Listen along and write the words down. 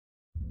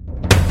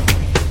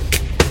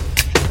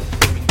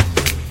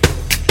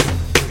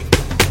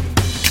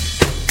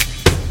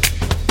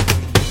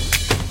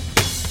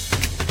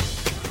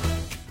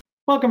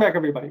Welcome back,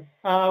 everybody.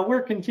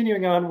 We're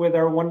continuing on with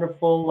our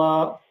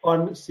wonderful,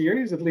 fun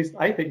series. At least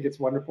I think it's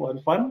wonderful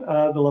and fun,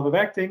 The Love of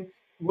Acting,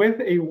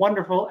 with a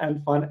wonderful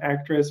and fun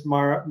actress,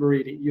 Mara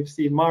Moriti. You've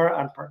seen Mara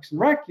on Parks and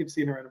Rec. You've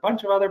seen her in a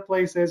bunch of other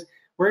places.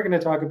 We're going to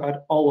talk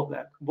about all of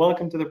that.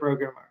 Welcome to the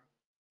program, Mara.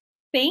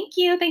 Thank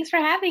you. Thanks for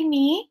having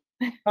me.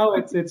 Oh,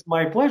 it's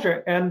my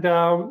pleasure, and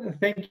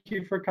thank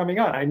you for coming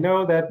on. I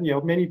know that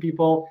many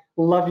people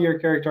love your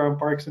character on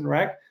Parks and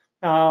Rec.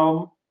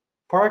 Um,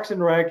 Parks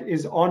and Rec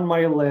is on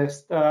my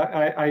list.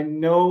 I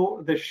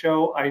know the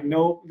show. I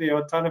know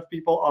a ton of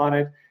people on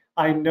it.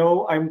 I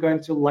know I'm going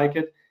to like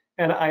it,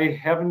 and I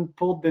haven't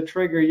pulled the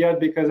trigger yet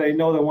because I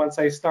know that once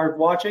I start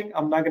watching,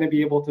 I'm not going to be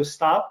able to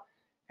stop.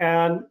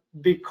 And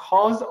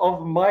because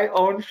of my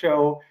own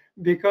show,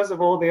 because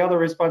of all the other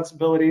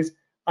responsibilities,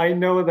 I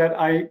know that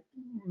I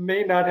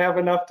may not have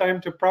enough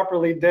time to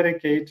properly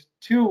dedicate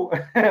to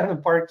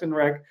Parks and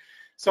Rec.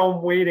 So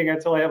I'm waiting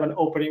until I have an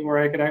opening where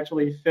I can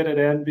actually fit it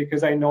in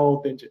because I know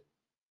I'll binge it.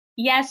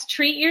 Yes,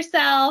 treat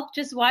yourself.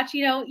 Just watch,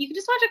 you can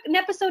just watch an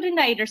episode a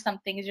night or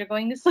something as you're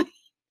going to sleep.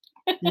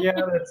 Yeah,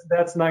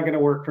 that's not going to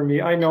work for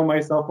me. I know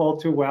myself all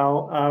too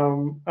well.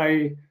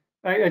 I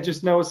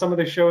just know some of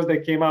the shows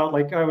that came out.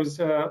 Like I was,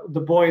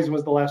 The Boys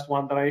was the last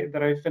one that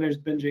I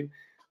finished binging.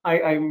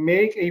 I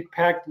make a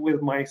pact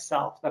with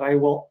myself that I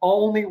will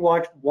only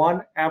watch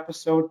one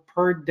episode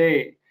per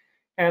day,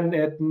 and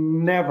it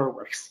never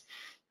works.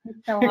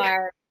 It's so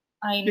hard.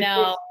 I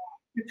Because know.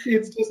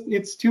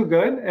 it's too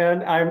good,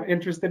 and I'm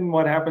interested in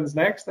what happens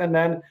next, and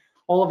then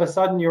all of a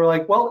sudden you're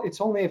like, well, it's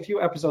only a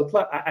few episodes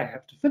left. I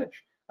have to finish.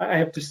 I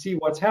have to see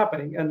what's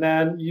happening, and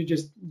then you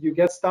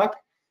get stuck,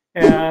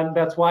 and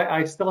that's why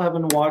I still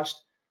haven't watched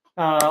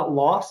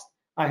Lost.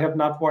 I have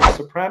not watched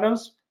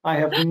Sopranos. I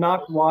have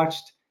not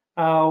watched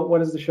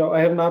what is the show?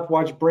 I have not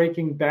watched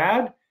Breaking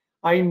Bad.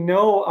 I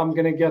know I'm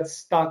gonna get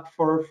stuck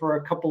for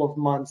a couple of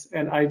months,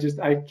 and I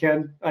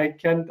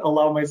can't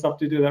allow myself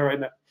to do that right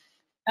now.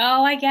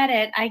 Oh, I get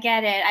it. I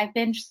get it. I've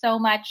binged so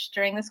much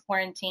during this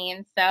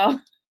quarantine. So,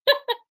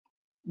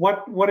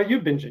 What are you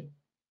binging?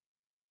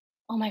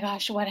 oh my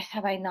gosh, what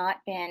have I not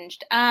binged?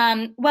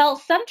 Well,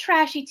 some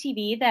trashy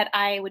TV that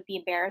I would be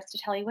embarrassed to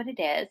tell you what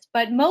it is,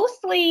 but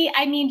mostly,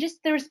 I mean,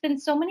 just there's been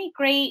so many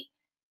great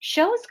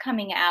shows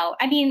coming out.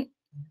 I mean,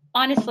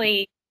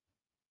 honestly,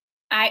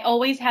 I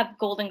always have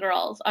Golden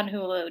Girls on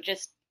Hulu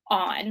just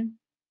on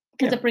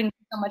because Yeah. it brings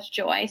me so much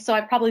joy. So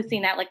I've probably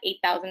seen that like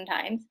 8,000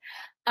 times.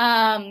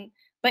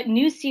 But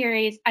new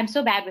series, I'm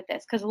so bad with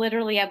this because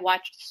literally I've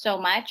watched so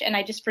much and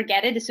I just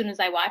forget it as soon as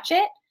I watch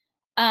it.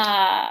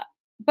 Uh,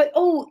 but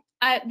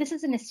this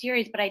isn't a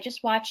series, but I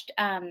just watched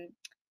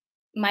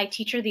My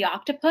Teacher the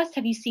Octopus.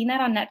 Have you seen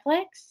that on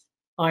Netflix?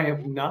 I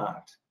have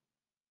not.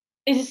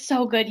 It is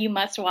so good. You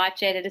must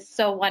watch it. It is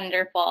so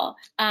wonderful.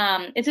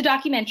 It's a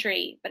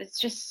documentary, but it's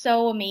just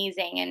so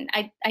amazing. And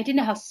I didn't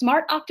know how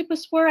smart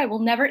octopus were. I will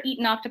never eat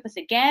an octopus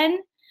again.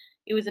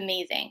 It was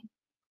amazing.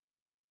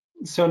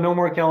 So no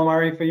more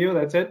calamari for you.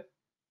 That's it.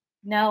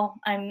 No,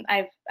 I'm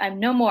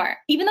no more.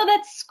 Even though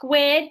that's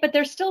squid, but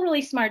they're still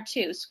really smart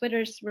too. Squid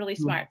are really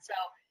Hmm. smart. So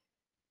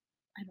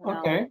I don't know.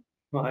 Okay,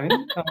 fine.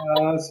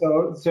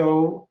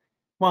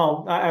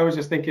 Well, I was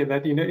just thinking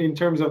that in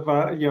terms of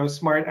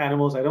smart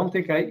animals, I don't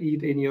think I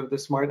eat any of the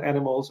smart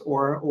animals,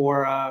 or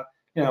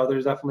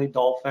there's definitely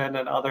dolphin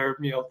and other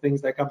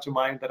things that come to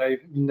mind that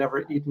I've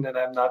never eaten, and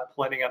I'm not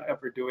planning on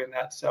ever doing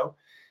that. So,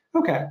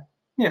 okay,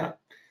 yeah.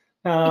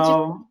 It's just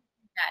Um,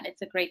 that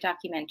it's a great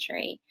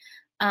documentary.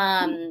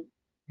 Um,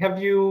 have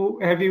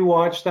you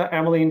watched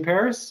Emily in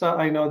Paris?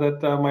 I know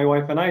that my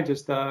wife and I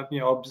just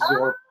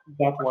absorbed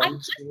that I one.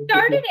 just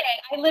started it.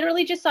 I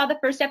literally just saw the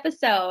first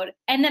episode,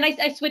 and then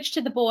I switched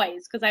to The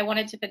Boys because I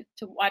wanted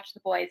to watch The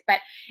Boys. But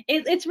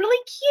it's really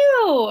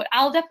cute.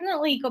 I'll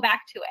definitely go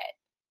back to it.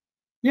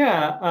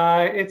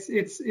 Yeah,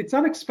 it's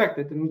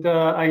unexpected, and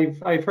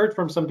I've heard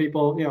from some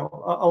people.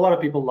 A lot of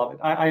people love it.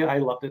 I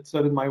loved it.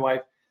 So did my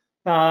wife.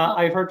 Oh,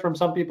 I've heard from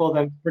some people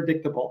that it's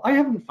predictable. I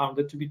haven't found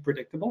it to be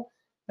predictable.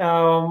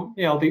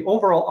 The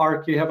overall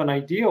arc, you have an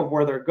idea of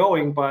where they're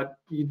going, but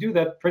you do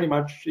that pretty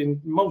much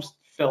in most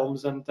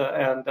films and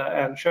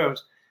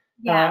shows.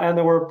 yeah, And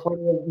there were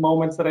plenty of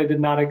moments that I did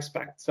not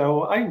expect,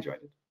 so I enjoyed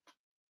it.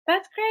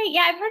 that's great.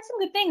 Yeah, I've heard some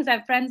good things. I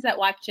have friends that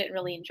watched it and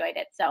really enjoyed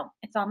it, so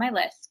it's on my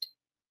list.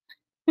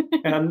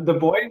 And The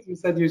Boys, you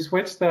said you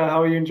switched.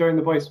 How are you enjoying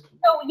The Boys?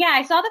 So yeah,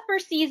 I saw the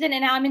first season,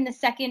 and now I'm in the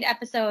second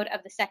episode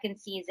of the second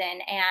season,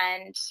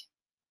 and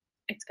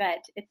it's good.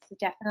 It's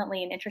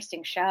definitely an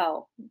interesting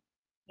show.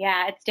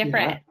 Yeah, it's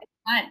different.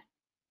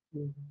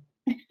 Yeah. It's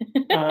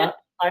fun. Uh,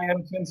 I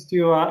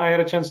had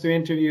a chance to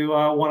interview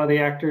one of the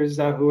actors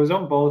who was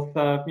on both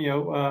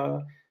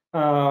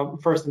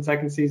first and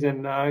second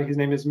season. His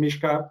name is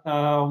Mishka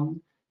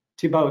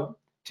Tibaud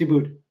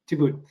Tiboud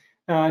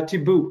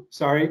Tibu.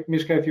 Sorry,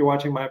 Mishka, if you're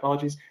watching, my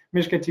apologies.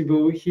 Mishka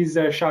Tibu. He's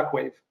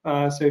Shockwave.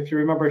 So if you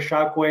remember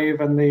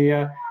Shockwave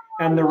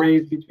and the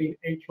race between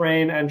A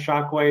Train and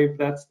Shockwave,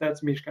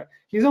 that's Mishka.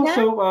 He's Yeah,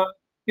 also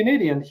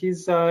Canadian.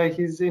 He's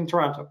in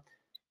Toronto.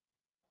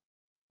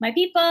 my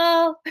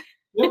people.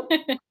 Yep.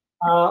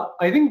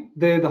 I think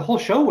the whole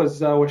show was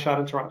shot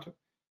in Toronto.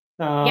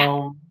 Yeah, Um,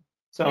 yeah.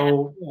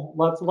 so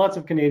yeah, lots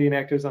of Canadian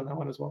actors on that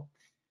one as well.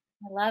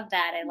 I love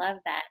that. I love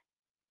that.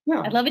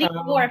 I'd Yeah. love it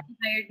even more if you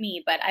hired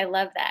me, but I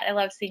love that. I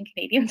love seeing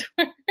Canadians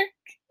work.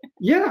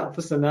 Yeah,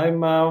 listen,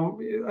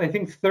 I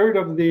think third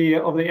of the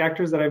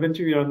actors that I've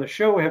interviewed on the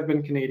show have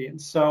been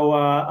Canadians. So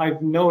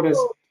I've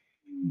noticed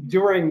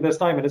during this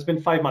time, and it's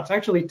been 5 months.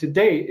 Actually,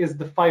 today is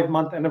the 5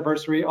 month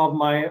anniversary of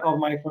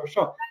my first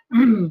show.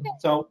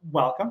 So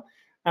welcome.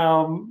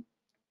 Um,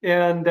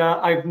 and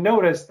I've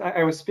noticed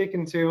I was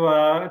speaking to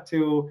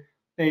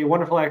a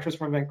wonderful actress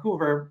from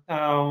Vancouver.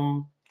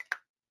 Oh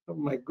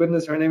my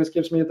goodness, her name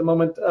escapes me at the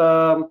moment.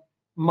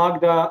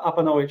 Magda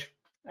Apanovich.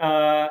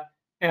 Uh,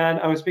 and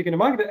I was speaking to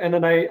Magda, and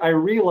then I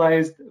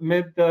realized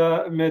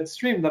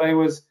midstream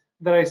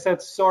that I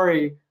said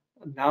sorry.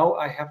 Now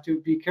I have to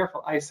be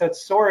careful. I said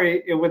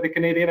sorry with the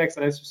Canadian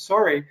accent. I said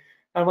sorry.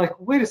 I'm like,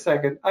 wait a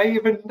second. I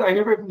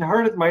never even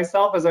heard it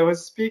myself as I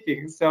was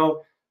speaking.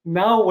 So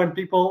now when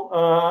people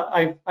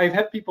I've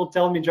had people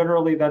tell me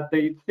generally that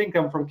they think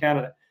I'm from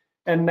Canada,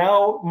 and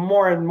now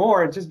more and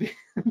more just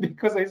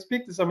because I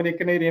speak to so many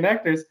Canadian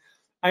actors,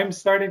 I'm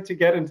starting to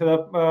get into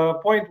the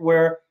point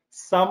where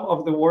some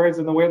of the words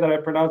and the way that I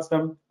pronounce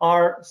them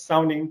are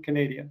sounding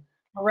Canadian.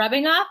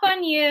 Rubbing off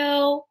on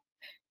you.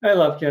 I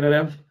love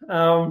Canada.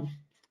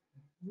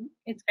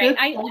 It's great. It,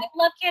 I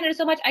love Canada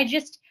so much. I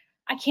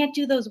can't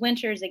do those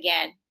winters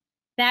again.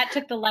 That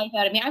took the life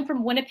out of me. I'm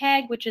from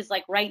Winnipeg, which is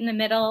like right in the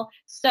middle.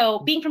 So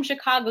being from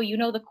Chicago, you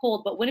know the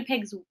cold, but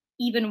Winnipeg's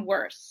even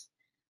worse.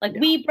 Like yeah,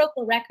 we broke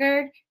the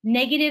record,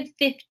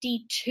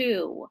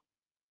 -52.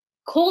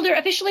 Colder,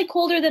 officially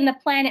colder than the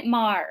planet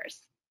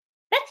Mars.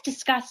 That's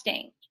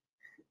disgusting.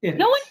 it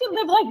No one is. can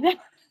live like that.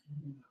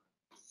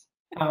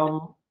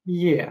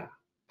 Yeah,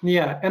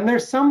 yeah, and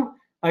there's some.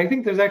 I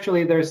think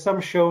there's some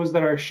shows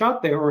that are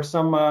shot there, or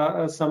some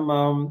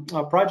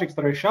projects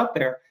that are shot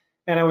there.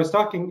 And I was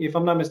talking, if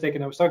I'm not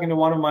mistaken, I was talking to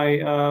one of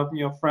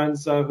my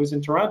friends who's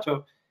in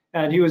Toronto,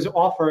 and he was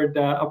offered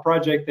a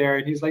project there,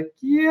 and he's like,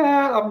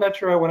 "Yeah, I'm not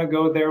sure I want to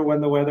go there when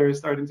the weather is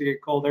starting to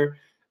get colder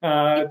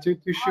It's to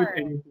shoot hard.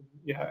 anything."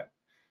 Yeah.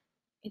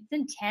 It's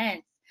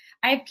intense.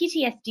 I have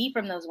PTSD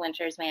from those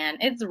winters, man.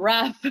 It's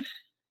rough.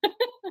 Now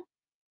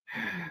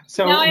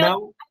So now, I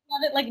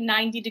love it like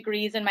 90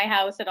 degrees in my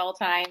house at all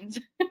times.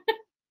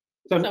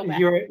 so So bad.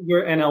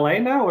 you're in LA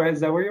now, or is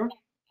that where you are?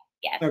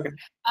 Yes. Okay.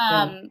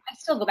 And I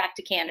still go back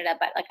to Canada,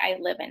 but like I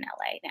live in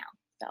LA now.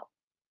 So,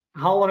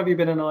 how long have you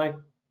been in LA?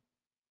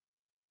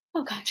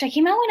 oh gosh, I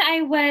came out when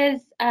I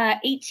was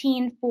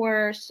 18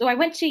 so I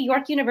went to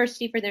York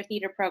University for their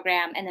theater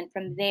program. And then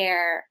from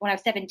there, when I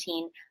was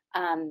 17,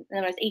 and then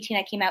when I was 18,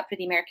 I came out for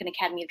the American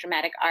Academy of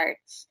Dramatic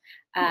Arts.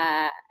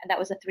 And that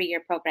was a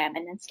 3-year program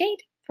and then stayed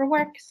for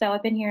work. So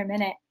I've been here a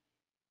minute.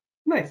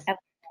 Nice.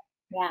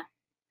 Yeah.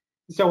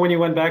 So when you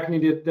went back and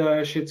you did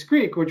Schitt's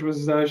Creek, which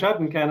was shot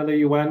in Canada,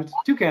 you went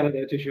to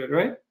Canada to shoot,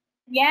 right?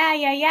 Yeah,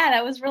 yeah, yeah.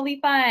 That was really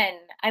fun.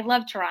 I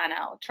love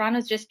Toronto. Toronto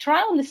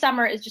in the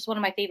summer is just one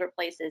of my favorite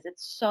places.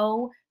 It's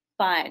so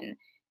fun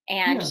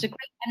and Yeah, just a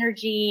great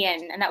energy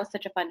and that was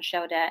such a fun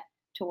show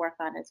to work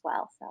on as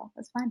well. So it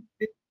was fun.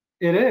 it,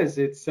 it is.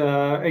 It's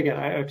again,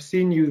 I've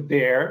seen you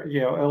there,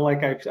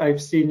 like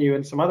I've seen you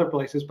in some other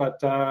places, but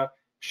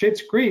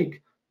Schitt's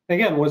Creek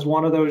again was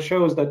one of those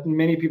shows that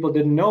many people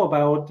didn't know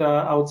about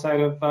outside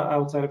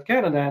of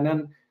Canada, and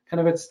then kind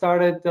of it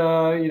started,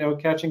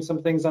 catching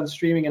some things on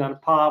streaming and on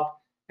Pop,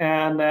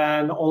 and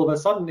then all of a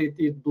sudden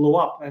it blew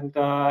up, and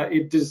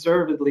it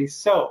deservedly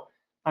so.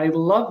 I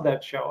love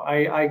that show.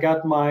 I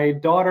got my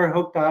daughter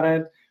hooked on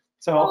it.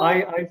 So Oh,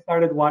 I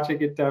started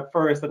watching it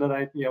first, and then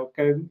I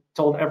kind of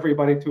told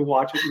everybody to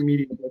watch it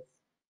immediately.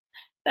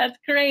 that's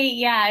great.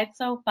 Yeah, it's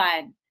so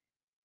fun.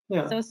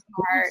 Yeah. So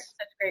smart,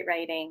 such great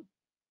writing.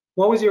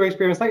 What was your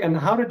experience like, and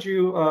how did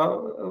you?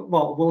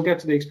 Well, we'll get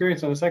to the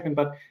experience in a second,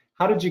 but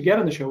how did you get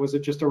on the show? Was it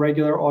just a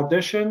regular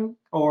audition,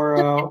 or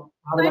So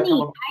how did that come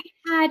funny.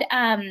 up?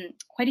 I had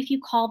quite a few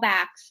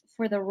callbacks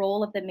for the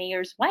role of the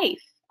mayor's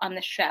wife on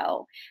the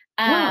show.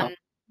 Wow. And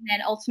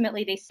then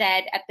ultimately they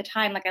said at the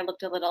time, like I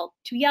looked a little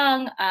too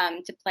young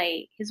to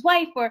play his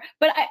wife,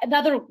 the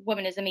other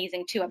woman is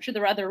amazing too. I'm sure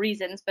there are other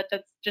reasons, but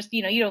that's just,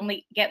 you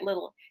only get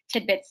little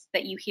tidbits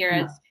that you hear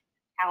Yeah. as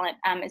talent,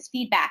 as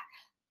feedback.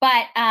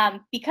 But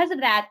because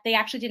of that, they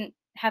actually didn't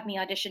have me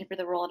audition for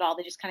the role at all.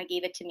 They just kind of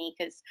gave it to me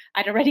because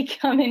I'd already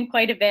come in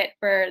quite a bit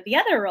for the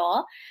other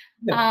role.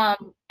 Yeah.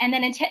 And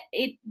then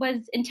it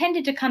was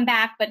intended to come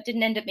back, but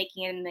didn't end up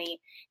making it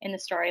in the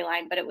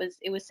storyline. But it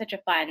was such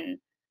a fun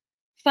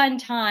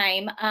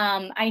time.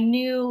 I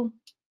knew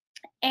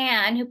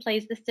Anne, who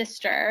plays the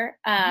sister.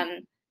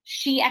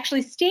 She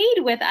actually stayed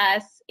with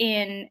us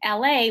in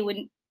LA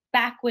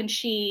when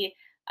she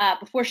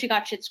before she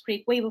got Schitt's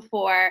Creek, way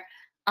before.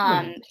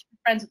 Nice. She was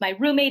friends with my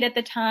roommate at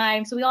the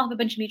time, so we all have a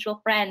bunch of mutual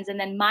friends. And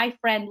then my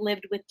friend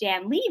lived with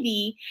Dan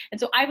Levy, and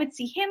so I would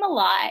see him a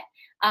lot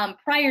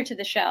prior to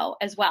the show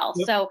as well.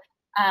 Yep. So,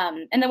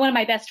 and then one of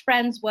my best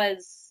friends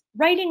was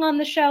writing on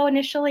the show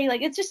initially.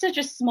 Like it's just such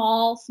a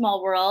small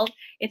world.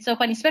 It's so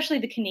funny, especially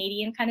the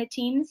Canadian kind of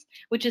teams,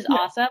 which is Yeah,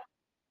 awesome.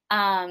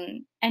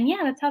 And yeah,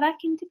 that's how that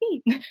came to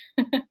be.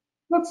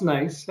 that's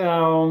nice.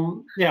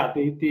 Yeah,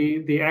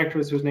 the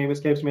actress whose name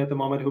escapes me at the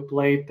moment who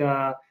played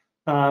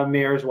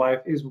Mayor's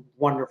wife is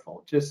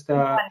wonderful. Just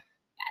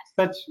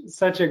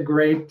such a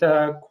great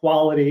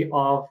quality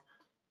of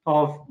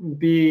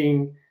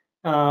being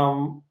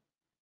um,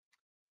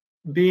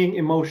 being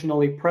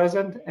emotionally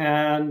present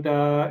and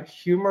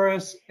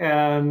humorous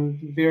and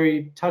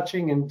very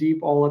touching and deep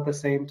all at the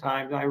same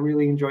time. I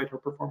really enjoyed her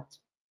performance.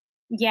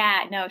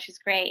 Yeah, no, she's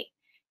great.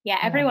 Yeah,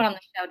 Yeah, everyone on the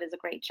show does a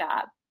great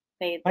job.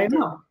 They I did.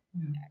 know.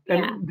 Yeah.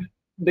 And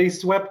they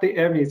swept the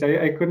Emmys.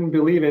 I couldn't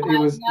believe it. It I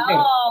was again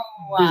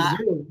know.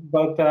 deserved,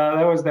 but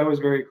that was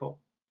very cool.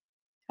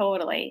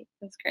 Totally.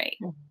 That's great.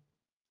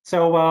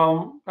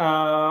 So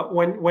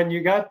when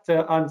you got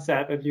on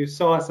set and you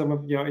saw some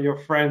of your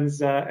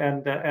friends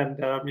and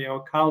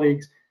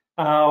colleagues,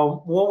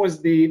 what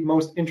was the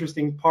most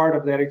interesting part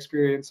of that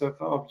experience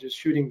of just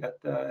shooting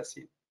that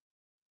scene?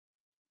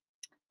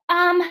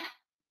 Um,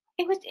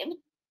 it was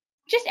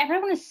just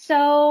everyone is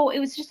it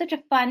was just such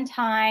a fun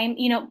time.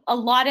 You know, a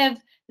lot of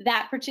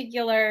that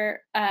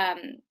particular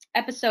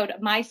episode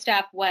of my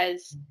stuff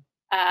was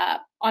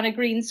on a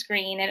green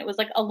screen and it was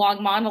like a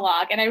long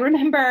monologue. And I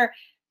remember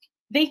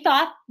they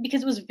thought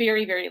because it was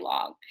very, very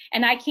long.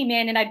 And I came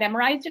in and I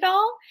memorized it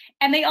all.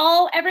 And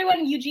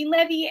everyone, Eugene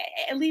Levy,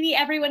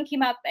 everyone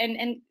came up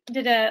and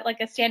did a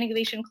standing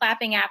ovation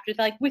clapping after.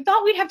 They're like, we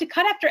thought we'd have to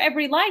cut after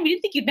every line. We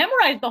didn't think you'd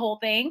memorize the whole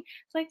thing.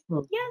 It's like,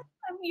 Oh, yes,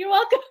 you're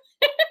welcome.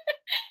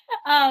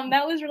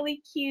 That was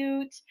really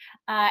cute.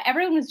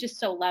 Everyone was just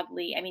so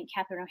lovely. I mean,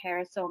 Catherine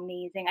O'Hara is so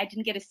amazing. I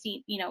didn't get a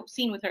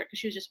scene with her because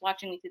she was just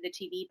watching me through the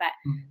TV, but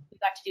we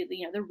got to do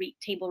the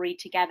table read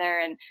together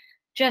and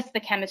just the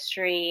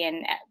chemistry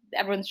and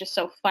everyone's just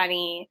so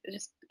funny.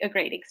 Just a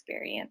great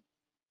experience.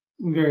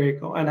 very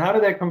cool. And how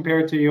did that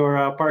compare to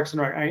your Parks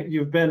and Rec?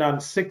 You've been on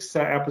 6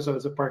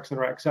 episodes of Parks and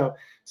Rec, so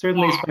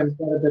certainly Yeah. spent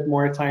quite a bit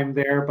more time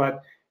there.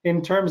 But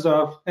in terms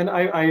of, and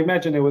I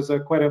imagine it was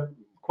quite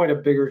a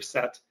bigger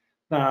set,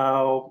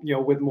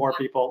 with more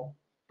people.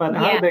 But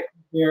how Yeah. did that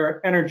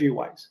compare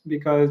energy-wise?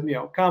 Because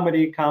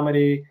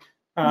comedy.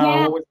 Yeah.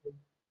 What was the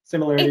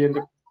similarity It's in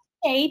the?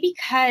 okay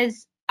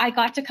because I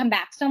got to come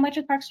back so much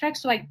with Parks and Rec,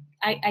 so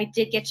I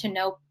did get to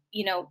know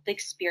the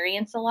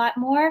experience a lot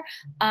more,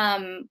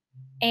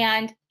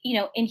 and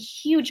in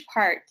huge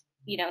part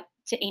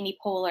to Amy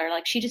Poehler,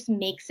 like she just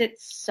makes it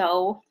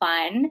so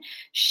fun.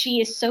 She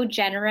is so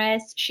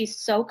generous, she's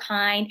so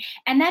kind,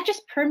 and that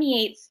just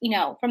permeates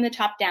from the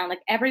top down.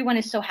 Like everyone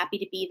is so happy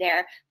to be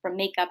there, from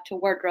makeup to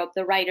wardrobe,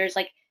 the writers,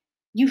 like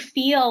you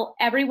feel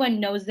everyone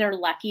knows they're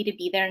lucky to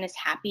be there and is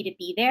happy to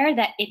be there,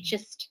 that it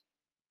just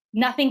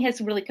nothing has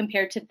really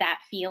compared to that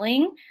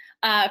feeling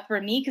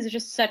for me, because it's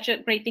just such a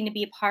great thing to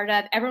be a part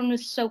of. Everyone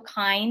was so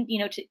kind.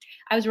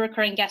 I was a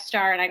recurring guest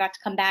star and I got to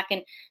come back,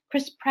 and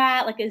Chris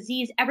Pratt, like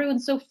Aziz,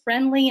 everyone's so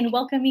friendly and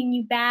welcoming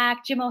you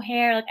back. Jim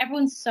O'Heir, like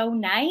everyone's so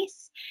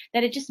nice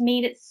that it just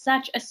made it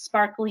such a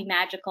sparkly,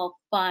 magical,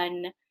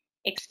 fun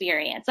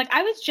experience. Like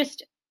I was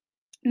just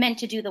meant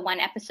to do the one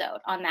episode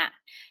on that,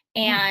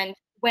 and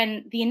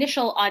when the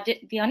initial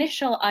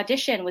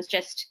audition was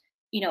just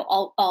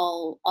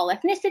all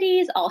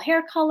ethnicities, all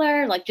hair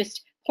color, like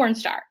just porn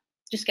star,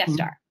 just guest Mhm.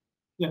 star.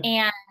 Yeah.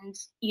 And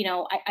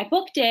I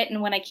booked it,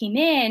 and when I came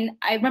in,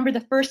 I remember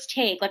the first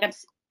take. Like I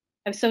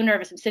was so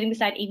nervous. I'm sitting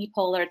beside Amy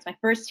Poehler. It's my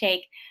first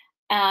take,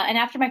 and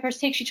after my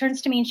first take, she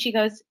turns to me and she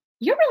goes,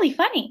 "You're really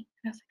funny."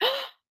 And I was like,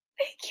 "Oh,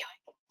 thank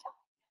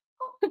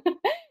you."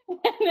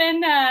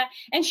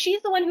 And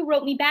she's the one who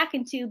wrote me back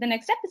into the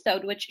next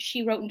episode, which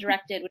she wrote and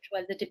directed, which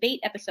was a debate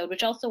episode,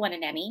 which also won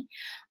an Emmy.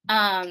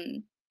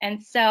 And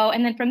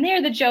then from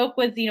there, the joke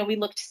was, we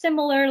looked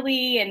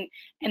similarly,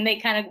 and they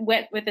kind of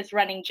went with this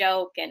running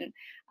joke, and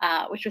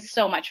which was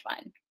so much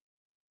fun.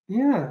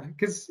 Yeah,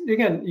 because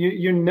again,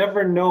 you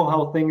never know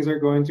how things are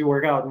going to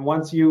work out, and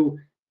once you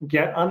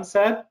get on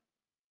set,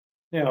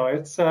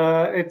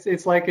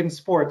 it's like in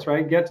sports,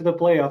 right? Get to the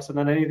playoffs, and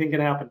then anything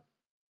can happen.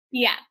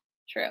 Yeah,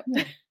 true.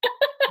 Yeah.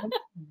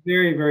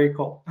 Very, very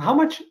cool. How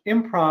much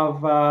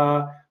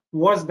improv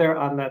was there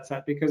on that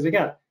set? Because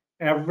again,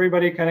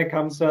 everybody kind of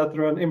comes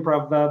through an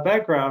improv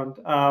background.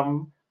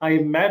 I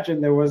imagine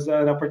there was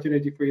an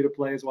opportunity for you to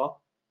play as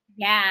well.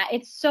 Yeah,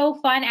 it's so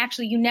fun.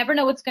 Actually, you never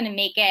know what's going to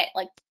make it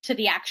like to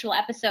the actual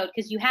episode,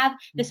 because you have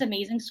this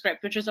amazing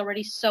script, which is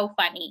already so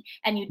funny,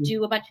 and you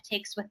do a bunch of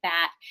takes with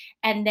that,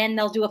 and then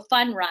they'll do a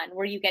fun run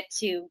where you get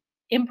to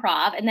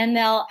improv, and then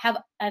they'll have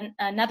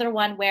another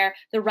one where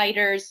the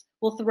writers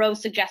will throw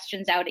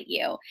suggestions out at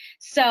you.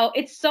 So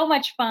it's so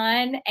much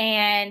fun,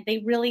 and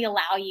they really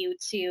allow you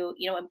to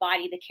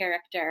embody the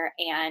character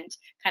and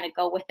kind of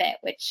go with it,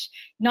 which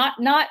not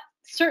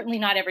certainly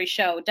not every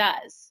show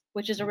does,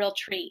 which is a real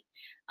treat.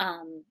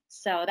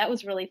 So that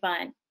was really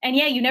fun. And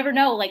yeah, you never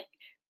know, like,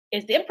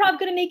 is the improv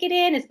going to make it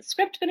in? Is the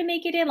script going to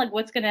make it in? Like,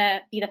 what's going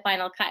to be the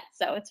final cut?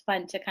 So it's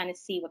fun to kind of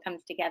see what comes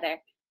together.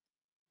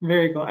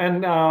 Very cool.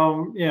 And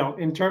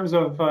in terms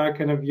of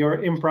kind of your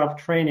improv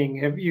training,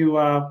 have you?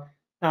 I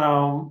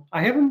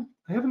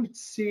haven't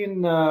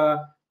seen.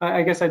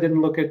 I guess I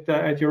didn't look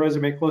at your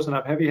resume close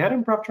enough. Have you had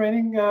improv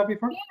training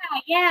before?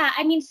 Yeah.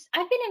 I mean,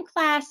 I've been in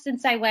class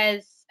since I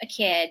was a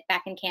kid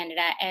back in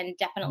Canada, and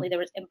definitely there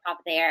was improv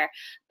there.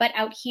 But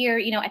out here,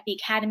 at the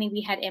academy,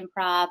 we had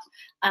improv.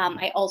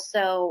 I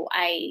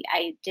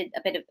did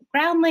a bit of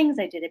Groundlings.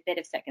 I did a bit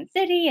of Second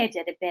City. I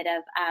did a bit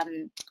of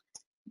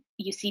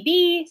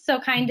UCB. So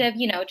kind of,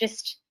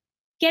 just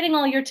getting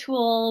all your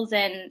tools,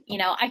 and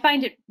I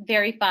find it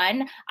very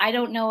fun. I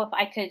don't know if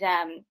I could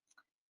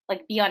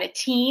like be on a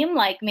team,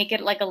 like make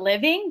it like a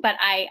living, but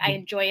I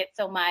enjoy it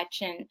so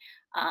much.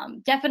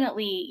 And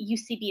definitely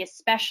UCB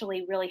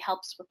especially really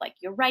helps with like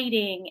your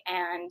writing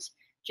and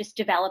just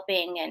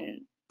developing,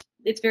 and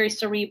it's very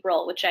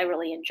cerebral, which I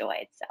really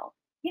enjoyed. So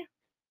yeah.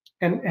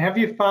 And have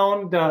you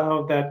found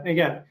that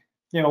again,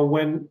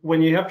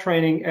 when you have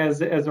training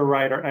as a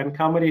writer, and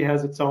comedy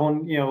has its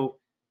own,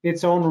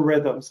 its own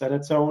rhythms and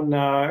its own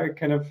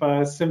kind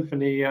of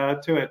symphony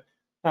to it.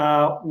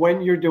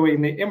 When you're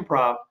doing the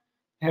improv,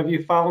 have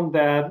you found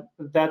that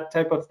that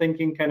type of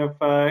thinking kind of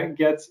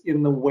gets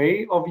in the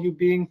way of you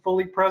being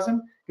fully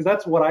present? Because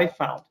that's what I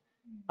found.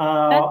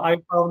 That's I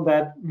found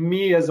that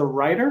me as a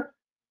writer,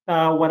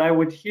 when I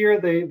would hear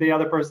the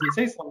other person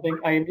say something,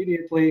 I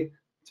immediately,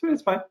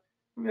 it's fine.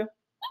 Yeah.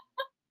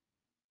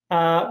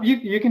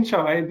 You can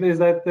show. Is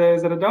that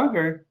a dog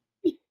or?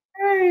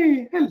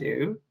 Hey,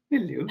 hello,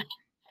 hello.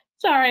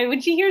 sorry,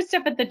 when she hears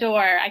stuff at the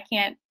door, I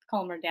can't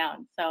calm her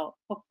down. So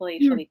hopefully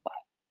she'll You, be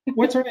quiet.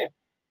 what's her name?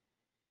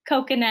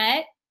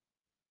 Coconut.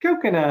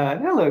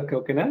 Coconut. Hello,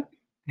 Coconut.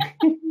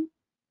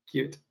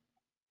 Cute.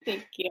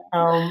 Thank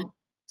you.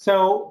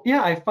 So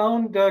yeah, I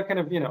found kind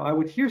of, I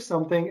would hear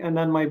something and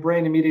then my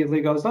brain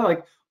immediately goes, oh,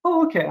 like,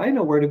 oh, okay, I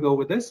know where to go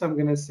with this. I'm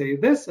gonna say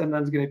this, and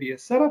then there's gonna be a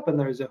setup, and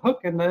there's a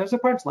hook, and there's a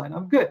punchline.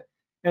 I'm good.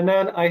 And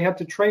then I had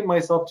to train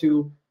myself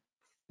to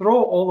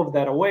throw all of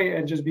that away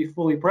and just be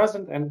fully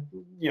present and,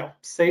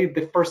 say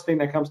the first thing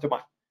that comes to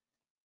mind.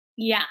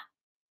 Yeah.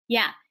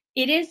 Yeah.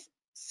 It is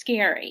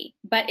scary,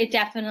 but it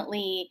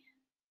definitely,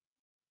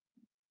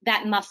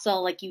 that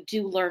muscle, like you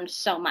do learn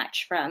so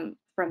much from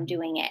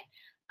doing it.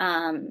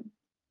 Um,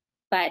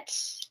 but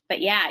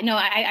yeah, no,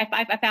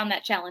 I found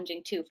that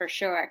challenging too, for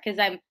sure, because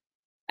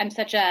I'm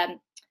such a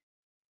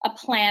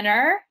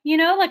planner,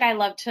 like I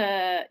love to,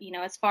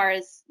 as far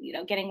as,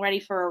 getting ready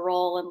for a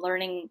role and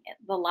learning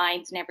the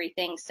lines and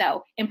everything.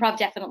 So improv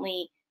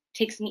definitely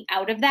takes me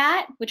out of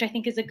that, which I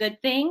think is a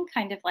good thing,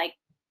 kind of like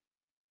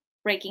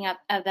breaking up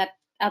of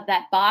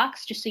that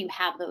box, just so you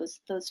have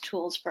those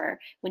tools for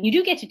when you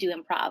do get to do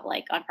improv,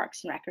 like on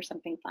Parks and Rec or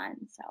something fun.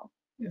 So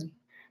Yeah.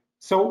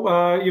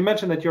 So you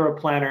mentioned that you're a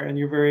planner and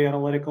you're very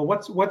analytical.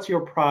 What's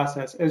your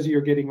process as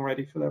you're getting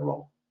ready for that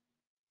role?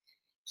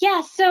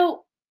 yeah,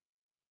 so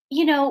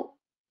you know,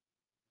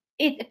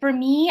 it for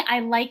me,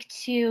 I like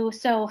to.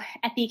 So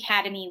at the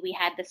academy, we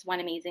had this one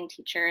amazing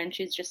teacher, and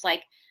she's just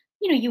like,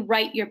 you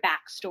write your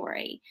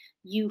backstory,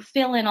 you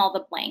fill in all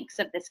the blanks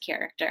of this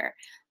character.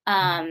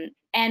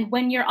 And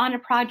when you're on a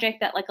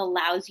project that like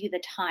allows you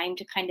the time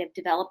to kind of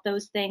develop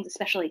those things,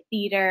 especially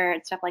theater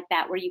and stuff like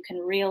that, where you can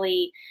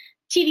really,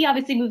 TV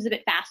obviously moves a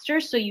bit faster,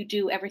 so you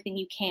do everything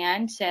you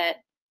can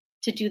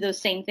to do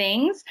those same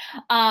things.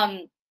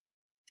 Um,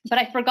 but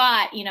I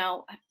forgot,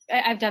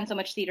 I've done so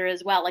much theater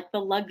as well, like the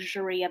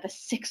luxury of a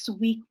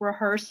 6-week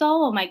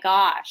rehearsal. Oh my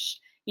gosh,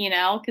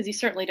 because you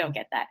certainly don't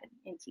get that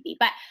in TV.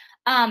 But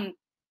um,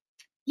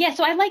 yeah,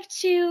 so I like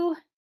to,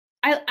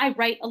 I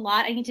write a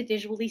lot. I need to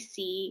visually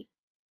see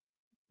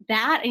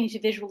that. I need to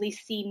visually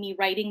see me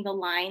writing the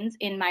lines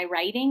in my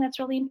writing. That's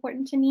really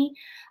important to me.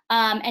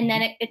 And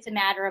then it's a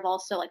matter of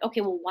also like,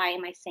 okay, well, why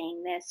am I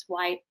saying this?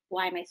 Why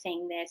am I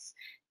saying this?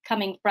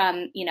 Coming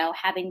from,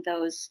 having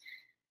those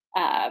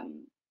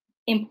um,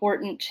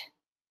 important,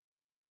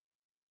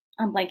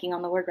 I'm blanking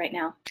on the word right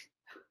now.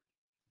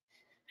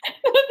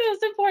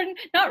 Those important,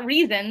 not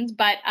reasons,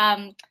 but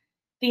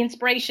the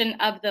inspiration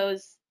of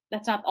those.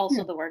 That's not also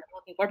Yeah. the word I'm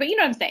looking for, but you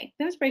know what I'm saying.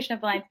 The inspiration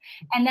of the lines,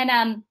 and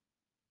then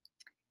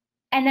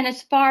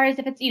as far as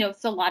if it's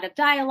it's a lot of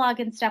dialogue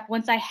and stuff.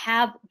 Once I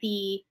have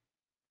the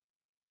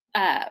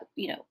uh,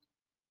 you know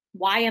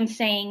why I'm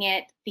saying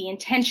it, the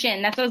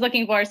intention. That's what I was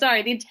looking for.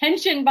 Sorry, the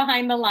intention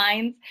behind the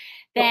lines.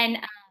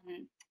 Then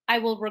I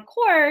will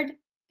record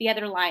the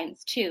other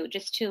lines too,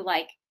 just to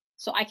like,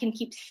 so I can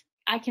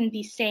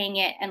be saying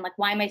it, and like,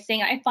 why am I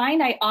saying it? I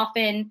find I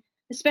often,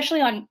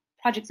 especially on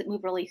projects that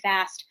move really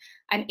fast,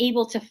 I'm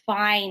able to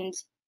find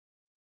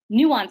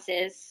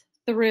nuances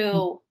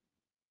through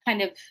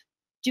kind of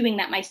doing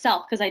that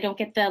myself, because I don't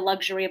get the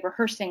luxury of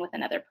rehearsing with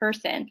another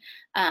person,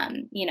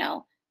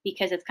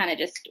 because it's kind of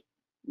just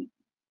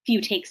few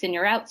takes and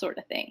you're out sort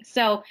of thing.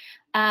 So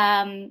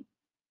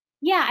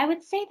yeah, I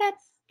would say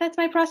that's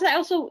my process. I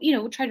also,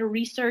 try to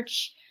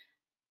research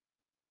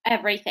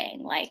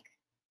everything, like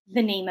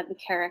the name of the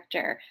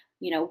character,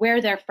 where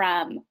they're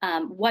from,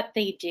 what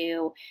they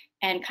do,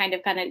 and kind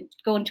of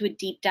go into a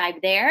deep dive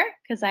there,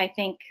 because I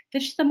think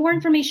the more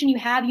information you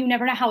have, you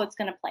never know how it's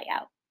going to play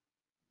out.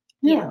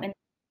 you Yeah. know, and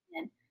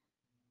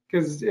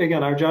Because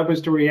again, our job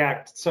is to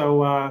react.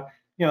 So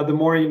the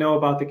more you know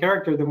about the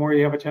character, the more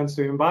you have a chance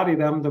to embody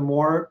them, the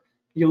more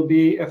you'll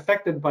be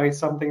affected by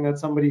something that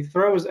somebody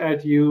throws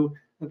at you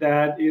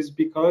that is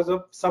because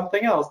of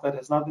something else that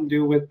has nothing to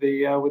do with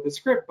the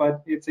script,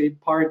 but it's a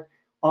part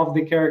of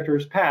the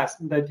character's past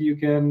that you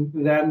can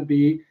then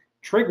be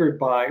triggered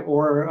by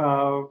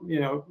or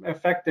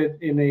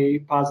affected in a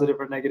positive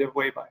or negative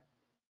way by.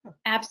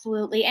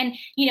 absolutely. And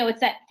it's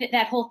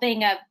that whole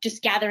thing of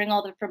just gathering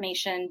all the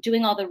information,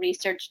 doing all the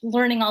research,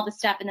 learning all the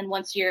stuff, and then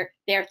once you're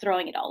there,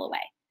 throwing it all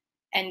away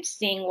and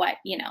seeing what,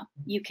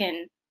 you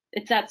can.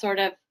 It's that sort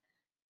of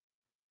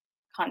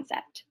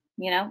concept,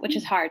 which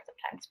is hard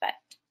sometimes, but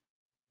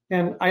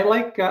And I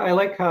like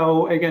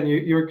how again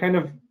you're kind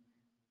of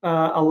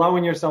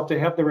allowing yourself to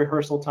have the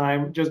rehearsal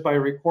time just by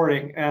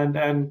recording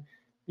and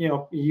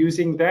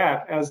using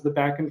that as the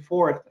back and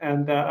forth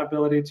and the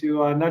ability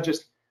to not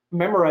just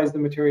memorize the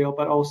material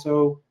but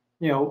also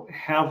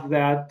have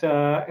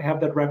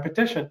that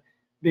repetition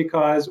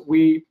because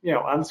we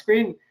on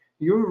screen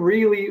you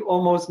really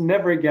almost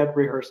never get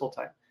rehearsal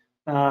time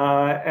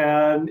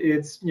and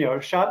it's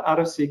shot out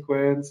of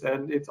sequence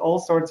and it's all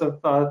sorts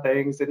of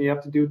things and you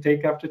have to do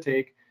take after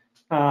take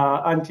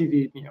on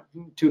TV,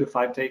 2 to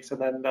 5 takes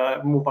and then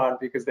move on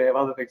because they have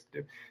other things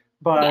to do.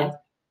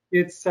 But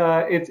it's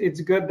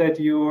good that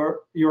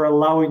you're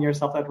allowing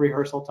yourself that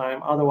rehearsal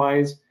time.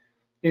 Otherwise,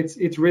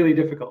 it's really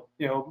difficult.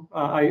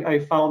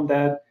 I found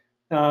that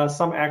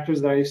some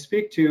actors that I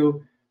speak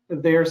to,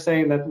 they're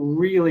saying that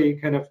really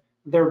kind of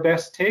their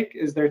best take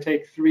is their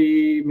take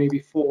 3, maybe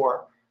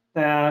 4,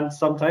 and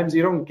sometimes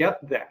you don't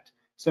get that.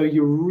 So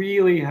you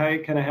really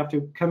kind of have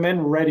to come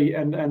in ready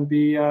and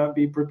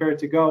be prepared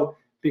to go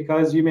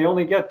because you may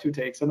only get 2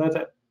 takes and that's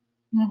it.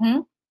 Mm-hmm.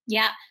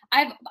 Yeah,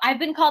 I've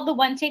been called the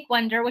one take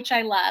wonder, which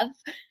I love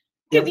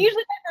because Yep.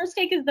 usually my first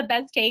take is the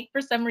best take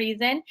for some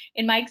reason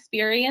in my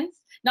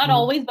experience. Not Mhm.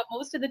 always, but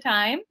most of the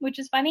time, which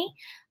is funny.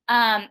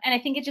 And I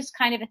think it's just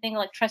kind of a thing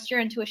like trust your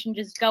intuition,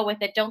 just go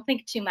with it. Don't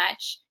think too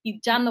much.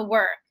 You've done the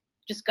work,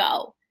 just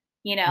go.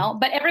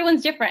 But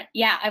everyone's different.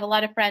 Yeah, I have a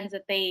lot of friends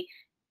that they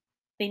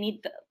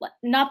need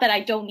not that I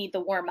don't need the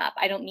warm up.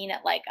 I don't mean it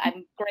like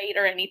I'm great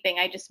or anything.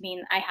 I just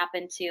mean I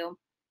happen to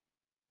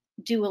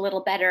do a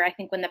little better, I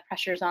think, when the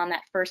pressure's on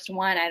that first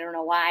one. I don't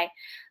know why.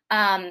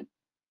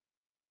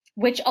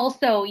 Which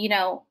also,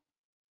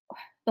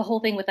 the whole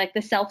thing with like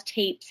the self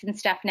tapes and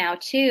stuff now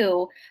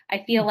too,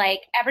 I feel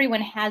like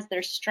everyone has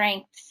their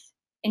strengths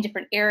in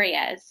different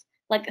areas.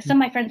 Like some of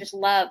my friends just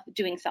love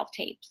doing self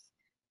tapes.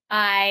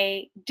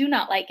 I do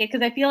not like it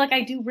because I feel like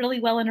I do really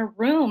well in a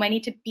room. I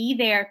need to be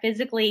there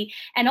physically.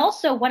 And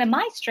also, one of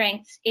my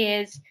strengths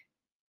is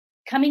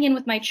coming in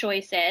with my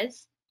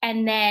choices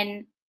and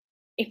then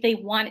if they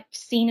want it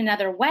seen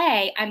another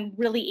way, I'm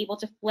really able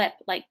to flip,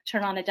 like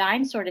turn on a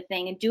dime sort of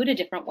thing and do it a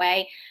different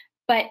way.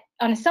 But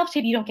on a self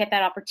tape, you don't get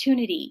that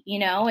opportunity,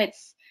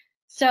 It's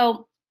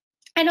so,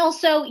 and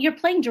also you're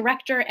playing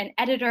director and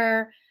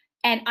editor.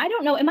 And I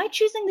don't know, am I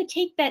choosing the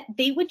take that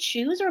they would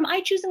choose, or am I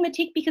choosing the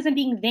take because I'm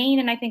being vain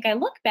and I think I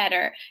look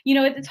better?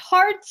 It's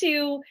hard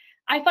to,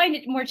 I find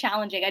it more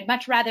challenging. I'd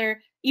much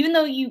rather, even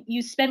though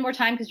you spend more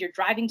time because you're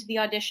driving to the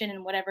audition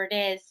and whatever it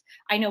is.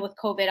 I know with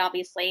COVID,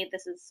 obviously,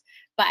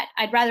 but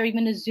I'd rather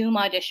even a Zoom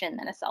audition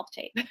than a self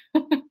tape.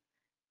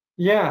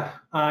 Yeah,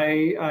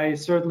 I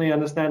certainly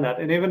understand that.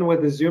 And even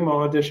with the Zoom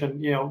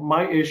audition,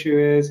 my issue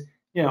is,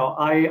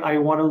 I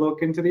want to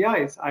look into the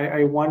eyes.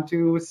 I want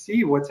to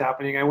see what's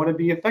happening. I want to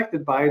be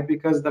affected by it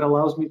because that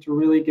allows me to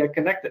really get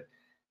connected.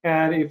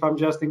 And if I'm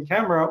just in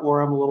camera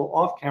or I'm a little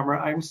off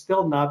camera, I'm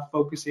still not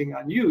focusing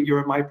on you.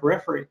 You're in my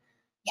periphery.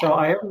 Yeah. So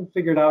I haven't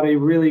figured out a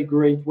really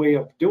great way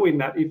of doing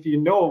that. If you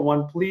know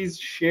one, please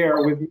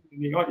share with me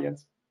in the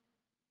audience.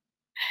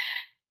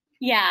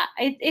 Yeah,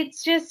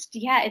 it's just,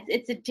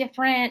 it's a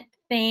different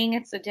thing.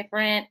 It's a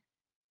different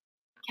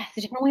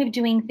way of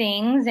doing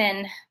things,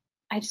 and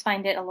I just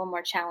find it a little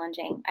more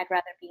challenging. I'd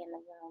rather be in the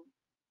room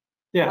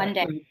Yeah, one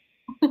day.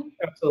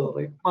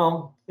 absolutely.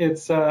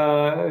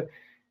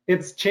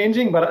 It's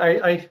changing, but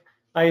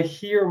I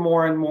hear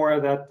more and more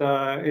that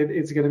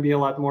it's going to be a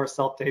lot more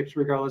self tapes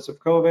regardless of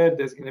COVID.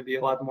 There's going to be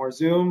a lot more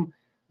Zoom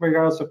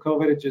regardless of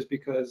COVID. It's just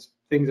because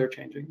things are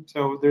changing.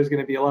 So there's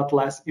going to be a lot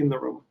less in the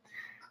room.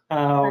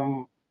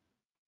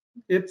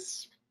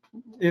 It's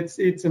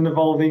an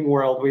evolving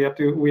world. We have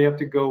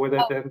to go with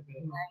it. And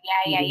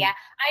Yeah.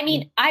 I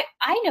mean,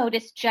 I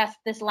noticed just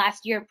this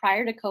last year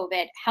prior to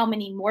COVID how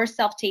many more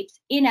self tapes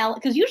in LA,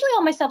 because usually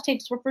all my self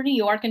tapes were for New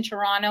York and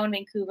Toronto and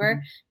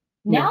Vancouver.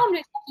 Now I'm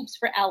doing self tapes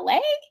for LA.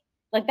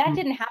 Like that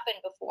didn't happen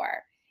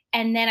before.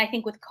 And then I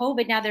think with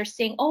COVID now they're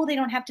saying, oh, they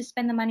don't have to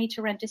spend the money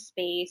to rent a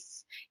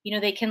space.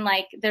 They can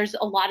there's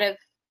a lot of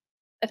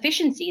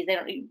efficiencies. They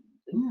don't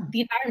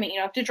the environment, you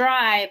don't have to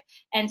drive.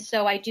 And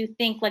so I do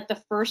think like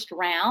the first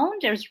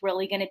round, there's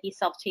really going to be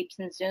self tapes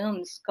and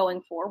Zooms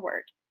going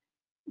forward.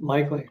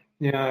 Likely.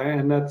 Yeah.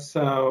 And that's,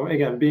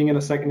 again, being in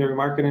a secondary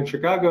market in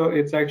Chicago,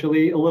 it's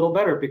actually a little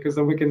better because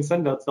then we can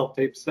send out self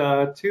tapes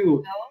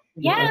too.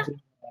 Yeah.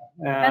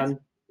 And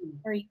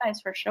for you guys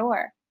for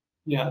sure.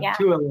 yeah, Yeah.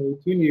 to LA,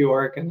 to New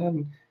York, and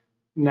then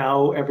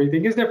now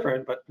everything is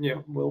different. But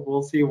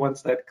we'll see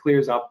once that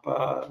clears up.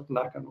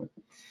 Knock on wood.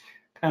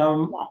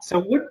 Yeah.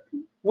 So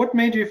what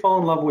made you fall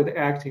in love with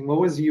acting? What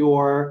was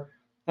your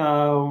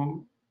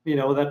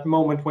that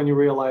moment when you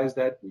realized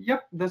that,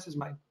 yep, this is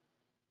mine?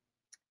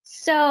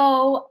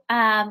 So,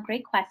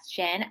 great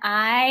question.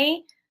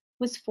 I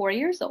was 4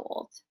 years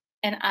old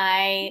and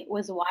I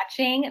was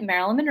watching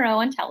Marilyn Monroe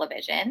on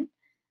television.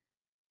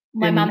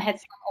 My mom In had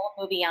some old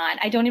movie on.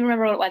 I don't even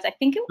remember what it was. I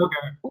think it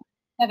Okay. was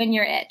 7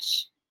 Year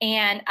Itch.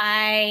 And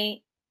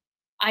I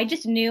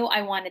just knew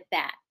I wanted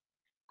that.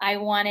 I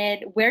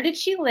wanted, where did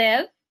she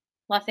live?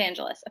 Los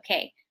Angeles.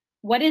 Okay.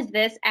 What is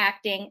this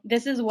acting?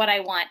 This is what I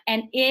want.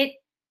 And it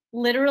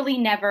literally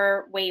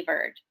never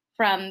wavered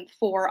from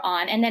 4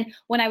 on. And then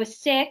when I was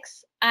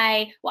 6,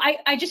 I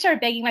just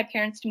started begging my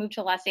parents to move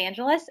to Los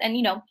Angeles. And,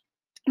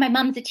 my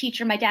mom's a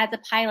teacher, my dad's a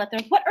pilot. They're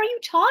like, what are you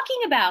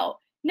talking about?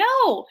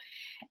 No.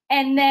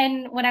 And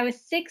then when I was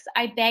 6,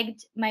 I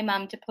begged my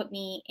mom to put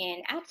me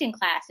in acting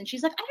class. And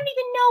she's like, I don't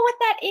even know what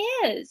that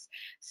is.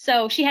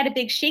 So she had a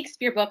big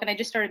Shakespeare book, and I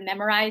just started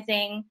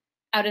memorizing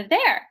out of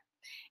there.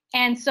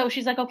 And so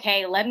she's like,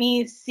 okay, let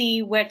me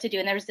see where to do.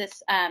 And there was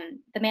this,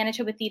 the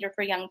Manitoba Theater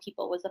for Young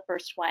People was the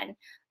first one.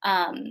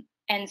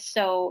 And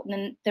so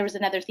then there was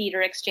another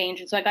theater exchange.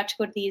 And so I got to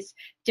go to these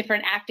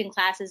different acting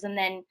classes. And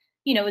then,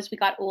 as we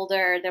got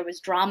older, there was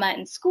drama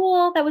in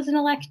school that was an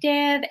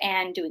elective,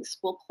 and doing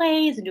school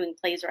plays and doing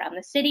plays around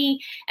the city.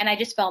 And I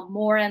just fell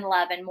more in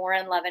love and more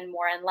in love and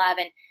more in love.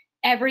 And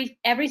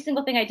every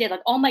single thing I did,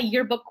 like all my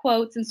yearbook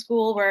quotes in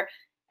school were,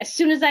 as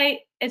soon as I'm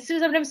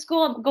done with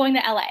school, I'm going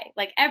to LA.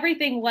 Like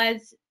everything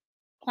was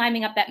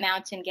climbing up that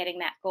mountain, getting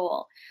that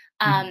goal.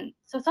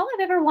 So it's all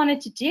I've ever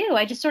wanted to do.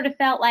 I just sort of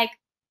felt like,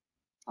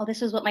 oh,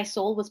 this is what my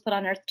soul was put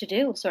on earth to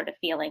do, sort of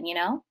feeling.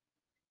 Yeah.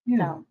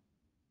 So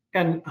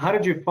And how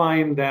did you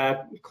find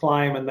that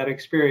climb and that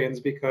experience?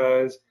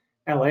 Because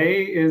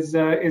LA is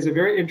a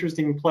very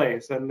interesting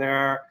place, and there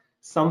are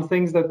some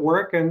things that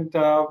work, and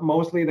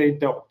mostly they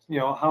don't.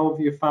 How have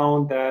you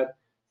found that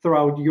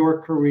throughout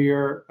your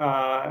career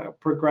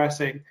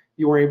progressing,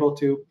 you were able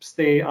to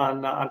stay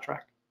on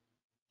track?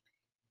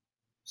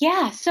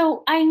 yeah,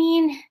 so I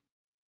mean,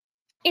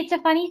 it's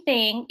a funny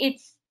thing.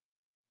 It's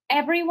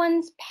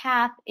everyone's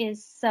path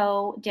is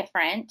so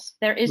different.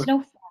 There is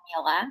no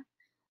formula.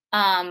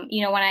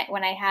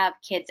 When I have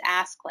kids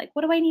ask like,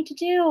 what do I need to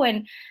do?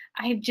 And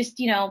I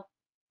just,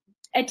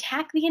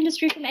 attack the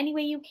industry from any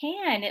way you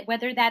can,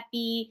 whether that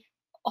be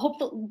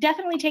hopefully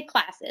definitely take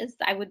classes.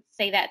 I would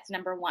say that's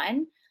number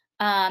one.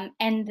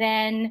 And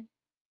then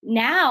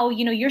now,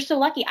 you're so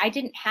lucky. I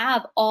didn't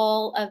have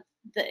all of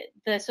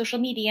the social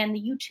media and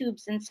the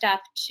YouTubes and stuff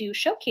to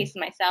showcase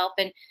myself.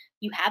 And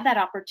you have that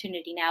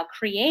opportunity now.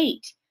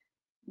 Create,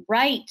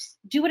 write,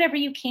 do whatever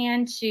you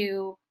can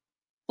to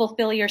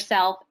fulfill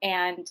yourself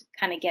and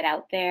kind of get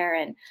out there.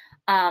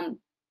 And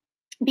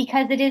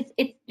because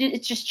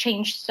it's just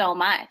changed so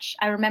much.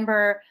 I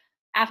remember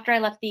after I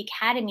left the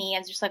academy, I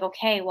was just like,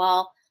 okay,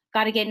 well,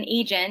 got to get an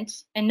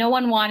agent, and no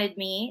one wanted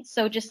me.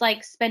 So just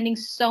like spending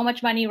so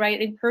much money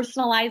writing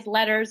personalized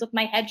letters with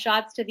my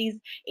headshots to these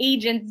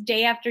agents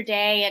day after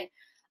day, and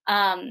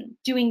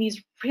doing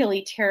these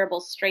really terrible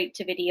straight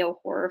to video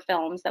horror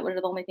films that were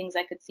the only things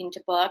I could seem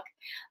to book.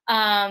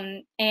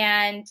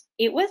 And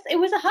it was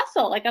a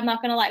hustle. Like, I'm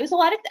not gonna lie, it was a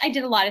lot of, I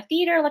did a lot of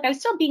theater. Like, I was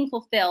still being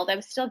fulfilled. I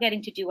was still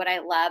getting to do what I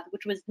loved,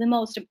 which was the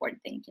most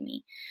important thing to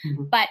me.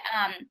 Mhm. But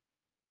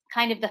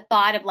kind of the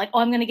thought of like, oh,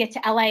 I'm gonna get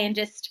to LA and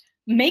just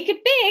make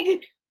it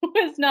big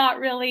was not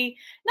really,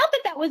 not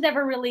that that was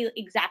ever really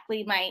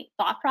exactly my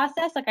thought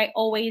process. Like, I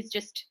always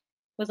just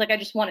was like, I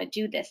just want to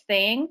do this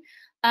thing.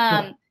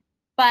 Yeah.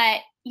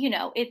 But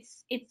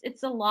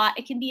it's a lot.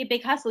 It can be a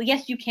big hustle.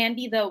 Yes, you can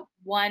be the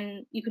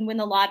one, you can win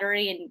the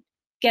lottery and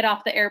get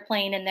off the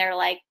airplane and they're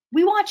like,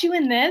 we want you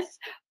in this,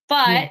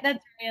 Yeah. but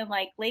that's very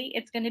unlikely.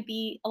 It's going to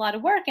be a lot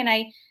of work. And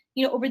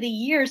over the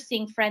years,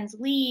 seeing friends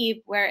leave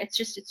where it's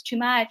too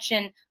much,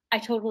 and I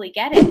totally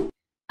get it.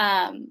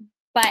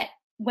 But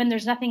when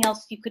there's nothing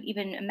else you could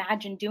even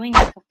imagine doing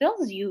that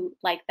fulfills you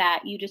like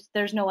that,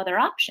 there's no other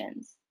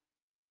options.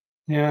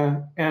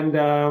 Yeah,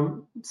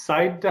 and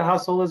side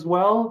hustle as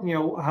well.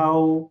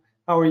 How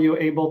are you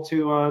able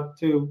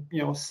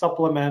to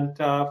supplement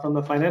from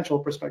the financial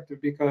perspective?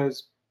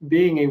 Because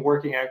being a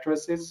working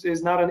actress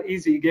is not an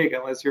easy gig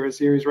unless you're a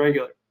series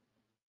regular.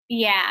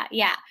 Yeah,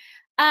 yeah.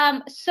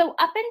 So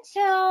up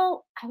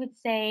until I would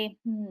say,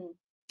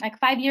 like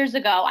 5 years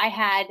ago, I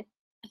had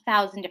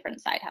 1,000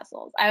 different side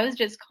hustles. I was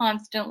just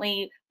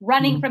constantly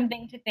running Mhm. from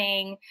thing to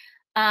thing.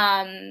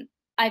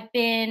 I've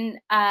been,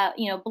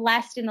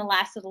 blessed in the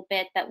last little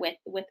bit that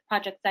with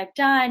projects I've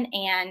done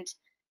and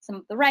some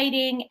of the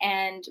writing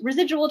and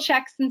residual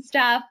checks and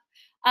stuff.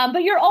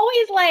 But you're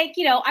always like,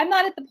 I'm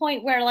not at the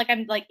point where like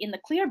I'm like in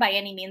the clear by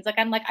any means. Like,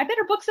 I'm like, I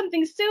better book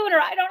something soon, or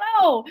I don't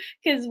know,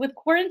 because with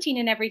quarantine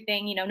and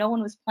everything, no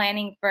one was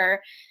planning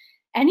for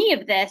any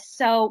of this.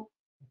 So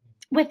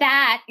with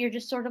that, you're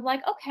just sort of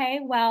like, okay,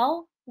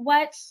 well,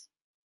 what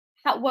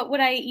would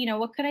I,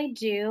 what could I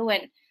do?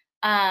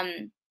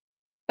 And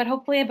but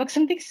hopefully I book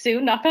something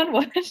soon, knock on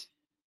wood.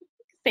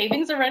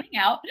 Savings are running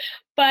out.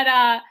 But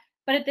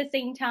at the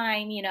same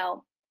time,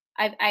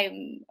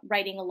 I'm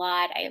writing a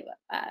lot. I have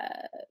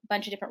a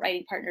bunch of different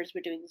writing partners.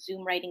 We're doing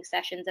Zoom writing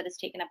sessions that has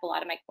taken up a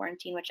lot of my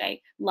quarantine, which I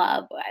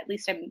love. At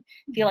least I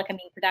feel like I'm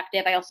being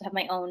productive. I also have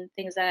my own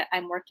things that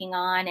I'm working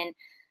on, and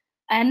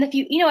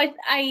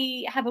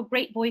I have a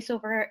great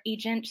voiceover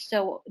agent,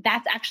 so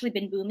that's actually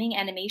been booming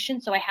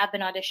animation. So I have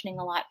been auditioning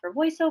a lot for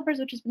voiceovers,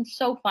 which has been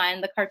so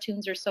fun. The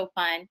cartoons are so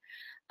fun.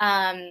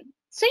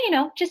 So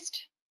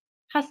just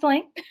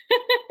hustling.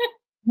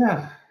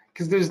 Yeah,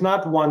 because there's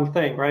not one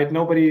thing, right?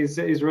 Nobody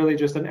is really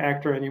just an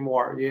actor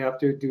anymore. You have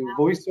to do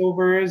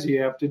voiceovers,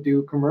 you have to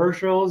do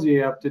commercials,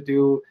 you have to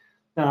do,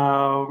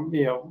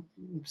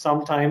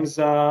 sometimes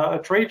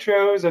trade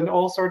shows and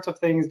all sorts of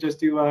things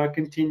just to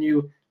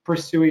continue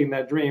pursuing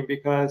that dream.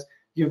 Because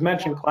you've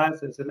mentioned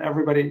classes, and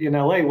everybody in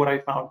LA, what I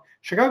found,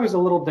 Chicago's a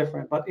little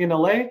different, but in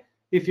LA,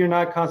 if you're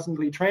not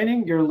constantly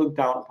training, you're looked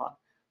down upon.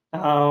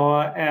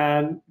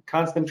 And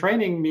constant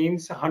training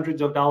means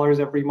hundreds of dollars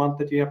every month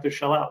that you have to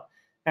shell out.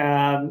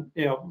 And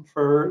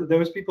for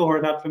those people who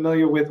are not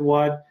familiar with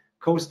what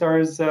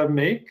co-stars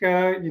make,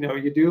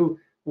 you do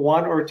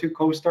 1 or 2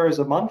 co-stars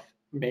a month,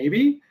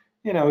 maybe.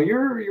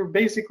 You're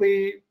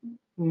basically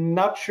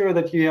not sure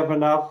that you have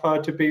enough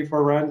to pay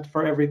for rent,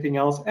 for everything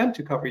else, and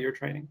to cover your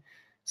training.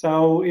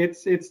 So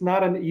it's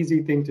not an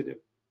easy thing to do.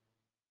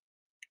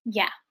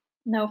 Yeah,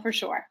 no, for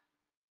sure.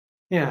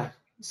 Yeah.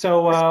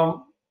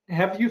 So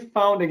have you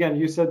found, again,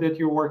 you said that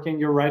you're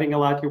writing a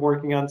lot, you're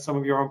working on some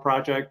of your own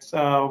projects.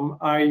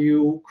 Are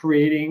you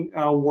creating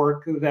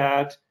work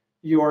that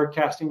you're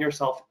casting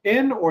yourself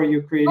in, or are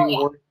you creating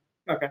work?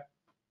 Okay.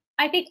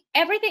 I think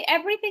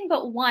everything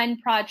but one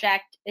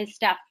project is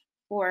stuff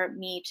for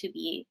me to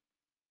be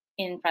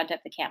in front of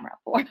the camera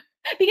for,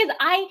 because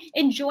I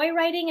enjoy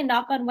writing, and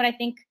knock on wood, I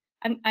think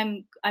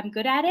I'm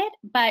good at it,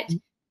 but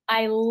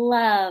I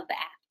love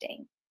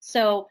acting.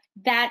 So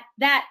that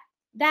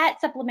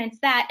supplements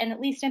that, and at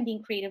least I'm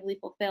being creatively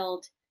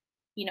fulfilled,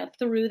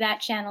 through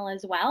that channel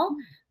as well.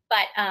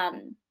 But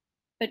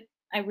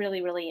I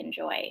really, really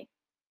enjoy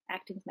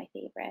acting is my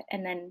favorite.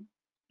 And then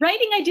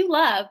writing I do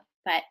love,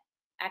 but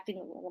acting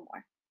a little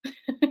more.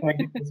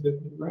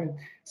 Right.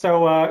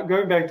 So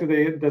going back to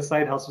the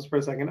side hustles for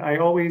a second, I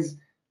always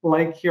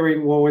like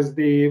hearing what was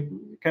the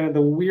kind of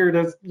the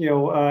weirdest,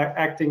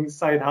 acting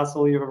side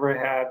hustle you've ever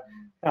had.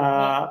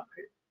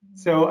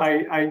 So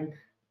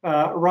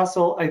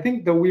Russell, I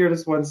think the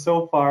weirdest one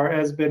so far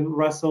has been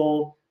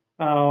Russell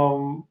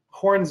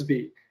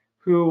Hornsby,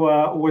 who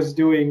was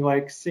doing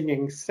like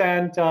singing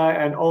Santa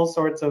and all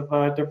sorts of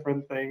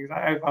different things.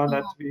 I found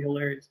that to be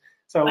hilarious.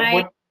 So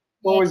what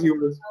was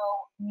yours? So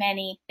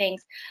many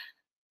things.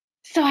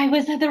 So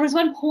there was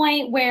one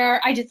point where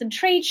I did some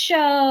trade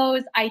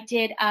shows. I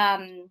did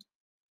I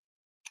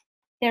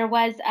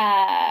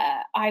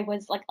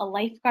was like a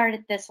lifeguard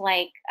at this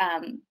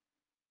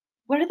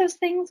what are those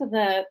things with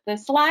the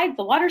slides,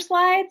 the water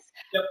slides?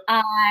 Yep.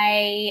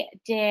 I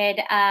did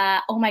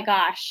oh my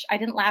gosh, I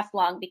didn't last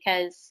long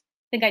because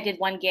I think I did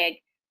one gig.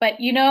 But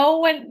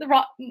when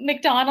the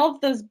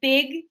McDonald's, those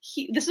big,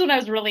 this is when I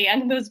was really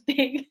young, those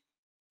big,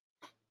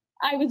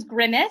 I was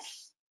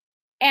Grimace,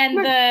 and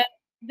the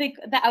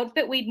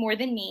outfit weighed more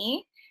than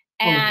me,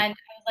 and I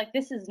was like,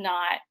 this is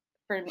not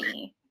for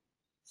me.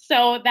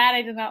 So that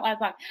I did not last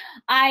long.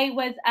 I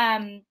was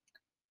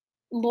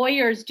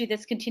lawyers do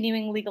this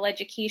continuing legal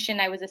education.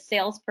 I was a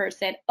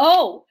salesperson.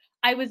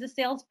 I was a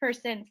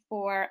salesperson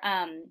for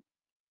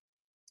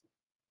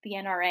the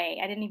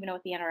NRA. I didn't even know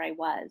what the NRA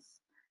was.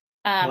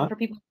 For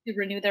people to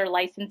renew their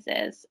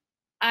licenses.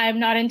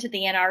 I'm not into the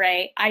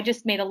NRA. I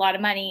just made a lot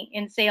of money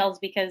in sales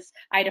because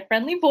I had a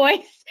friendly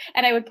voice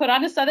and I would put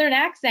on a Southern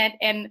accent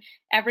and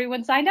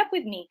everyone signed up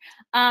with me.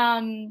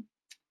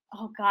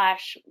 Oh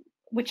gosh,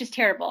 which is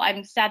terrible.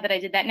 I'm sad that I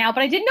did that now,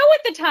 but I didn't know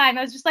at the time.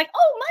 I was just like,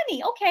 oh,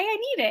 money. Okay, I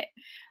need it.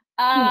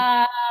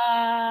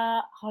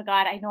 Oh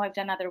God, I know I've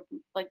done other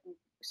like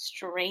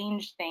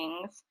strange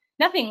things.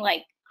 Nothing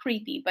like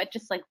creepy, but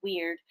just like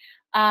weird.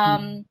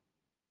 Oh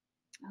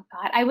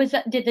God, I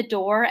did the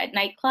door at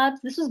nightclubs.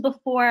 This was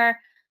before.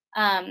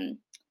 I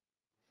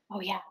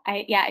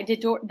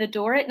did the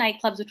door at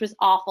nightclubs, which was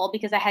awful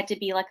because I had to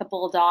be like a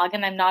bulldog,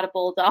 and I'm not a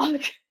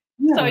bulldog,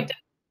 so I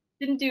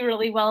didn't do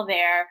really well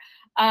there.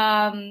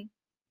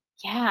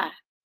 Yeah,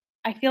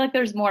 I feel like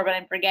there's more, but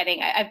I'm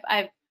forgetting.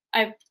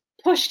 I've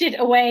pushed it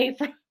away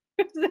from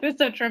it was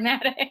so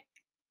traumatic.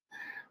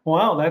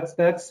 Wow,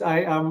 that's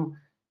I'm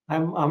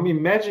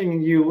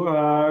imagining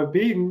you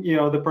being,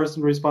 the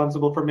person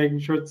responsible for making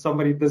sure that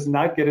somebody does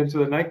not get into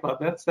the nightclub.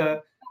 That's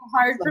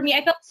hard for me.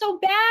 I felt so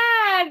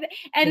bad.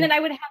 And then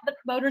I would have the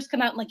promoters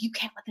come out and like, you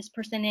can't let this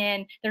person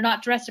in. They're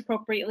not dressed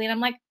appropriately. And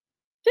I'm like,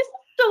 this is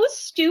so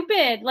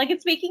stupid. Like,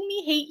 it's making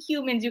me hate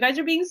humans. You guys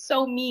are being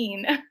so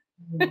mean.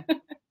 It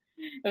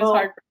was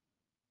hard.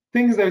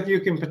 Things that you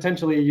can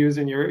potentially use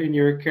in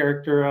your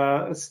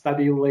character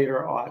study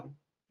later on.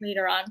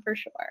 Later on, for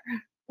sure.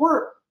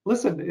 Or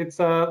listen, it's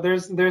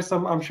there's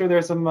some, I'm sure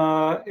there's some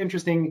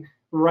interesting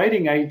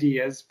writing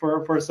ideas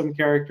for some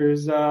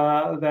characters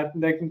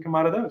that can come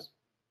out of those.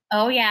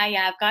 Oh yeah,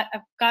 yeah.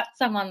 I've got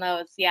some on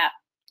those. Yeah.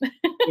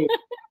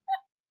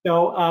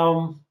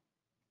 So,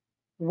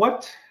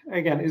 what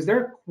again? Is there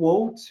a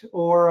quote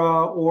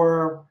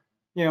or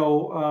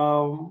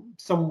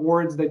some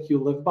words that you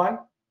live by?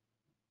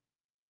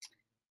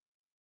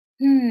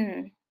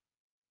 Hmm.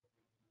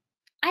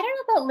 I don't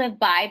know about live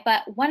by,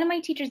 but one of my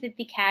teachers at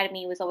the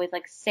academy was always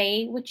like,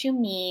 say what you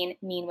mean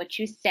what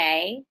you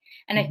say.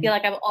 And I feel Mhm.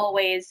 like I'm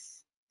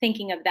always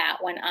thinking of that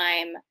when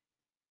I'm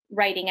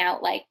writing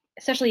out, like,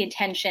 especially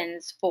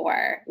intentions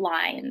for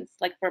lines,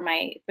 like for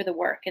the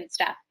work and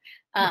stuff,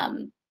 Yeah.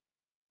 um,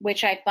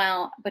 which I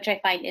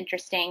find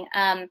interesting.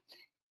 And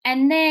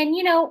then,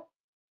 you know,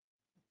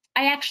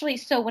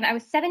 so when I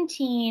was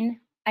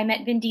 17, I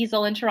met Vin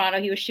Diesel in Toronto.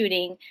 He was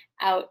shooting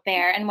out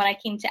there. And when I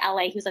came to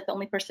LA, he was like the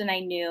only person I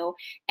knew.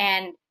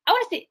 And I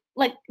want to say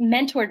like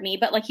mentored me,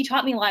 but like he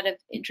taught me a lot of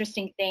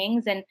interesting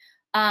things. And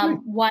Right.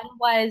 one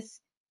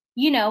was,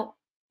 you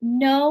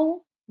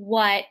know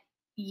what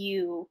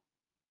you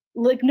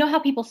like, know how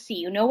people see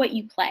you, know what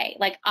you play.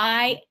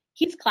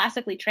 He's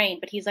classically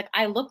trained, but he's like,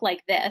 I look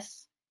like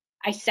this,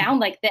 I sound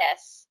like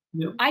this.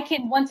 Yeah. I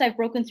can, once I've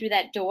broken through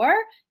that door,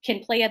 can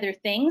play other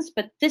things,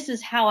 but this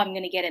is how I'm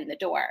going to get in the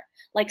door.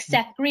 Like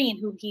Seth Green,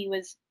 who he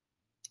was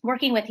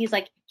working with, he's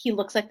like, he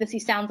looks like this, he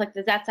sounds like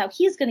this, that's how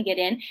he's going to get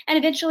in. And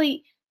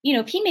eventually, you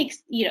know, if he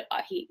makes, you know,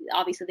 he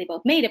obviously they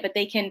both made it, but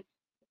they can,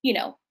 you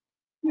know,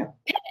 Yeah.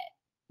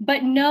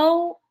 but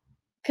no,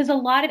 because a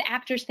lot of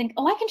actors think,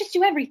 oh, I can just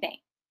do everything.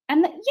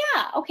 And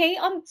yeah, okay,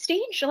 on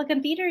stage, like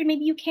on theater,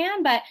 maybe you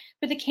can, but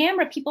for the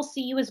camera, people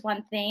see you as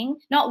one thing,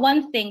 not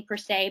one thing per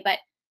se, but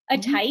a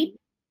Mhm. type,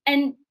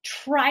 and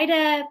try to,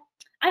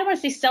 I don't want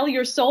to say sell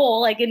your soul,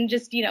 like, and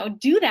just, you know,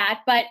 do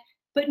that, but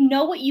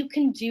know what you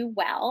can do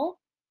well,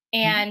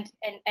 Mhm.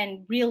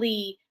 and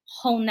really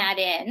hone that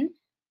in,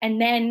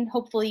 and then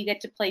hopefully you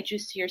get to play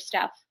juicier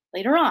stuff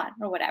later on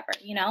or whatever,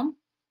 you know?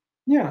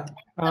 Yeah. So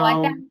I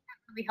found that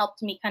really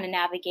helped me kind of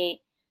navigate,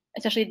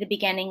 especially the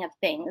beginning of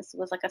things,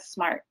 was like a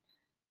smart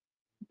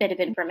bit of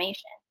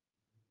information.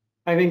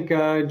 I think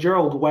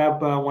Gerald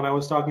Webb, when I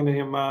was talking to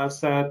him,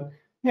 said,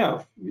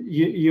 "Yeah,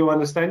 you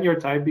understand your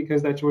type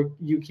because that's what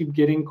you keep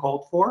getting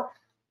called for.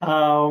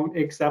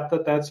 Accept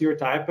that that's your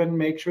type and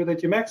make sure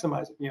that you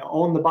maximize it. You know,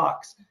 own the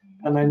box,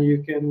 and then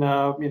you can,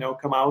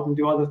 come out and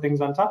do other things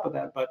on top of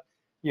that. But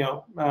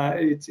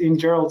it's in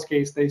Gerald's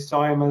case, they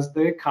saw him as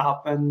the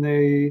cop and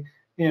the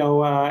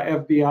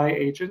FBI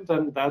agent,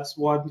 and that's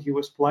what he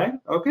was playing.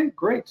 Okay,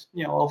 great.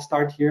 I'll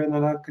start here and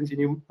then I'll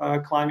continue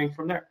climbing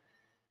from there.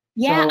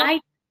 Yeah, So. I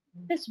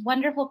this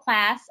wonderful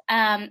class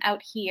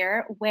out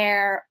here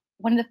where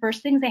one of the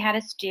first things they had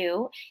us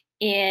do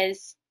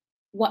is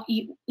what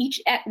you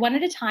each at one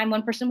at a time,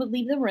 one person would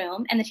leave the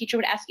room and the teacher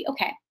would ask you,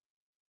 okay,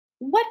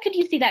 what could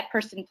you see that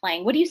person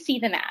playing? What do you see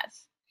them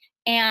as?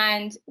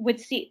 And would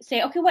say,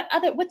 okay,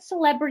 what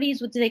celebrities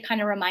do they kind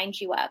of remind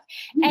you of?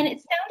 And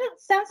it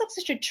sounds like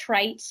such a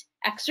trite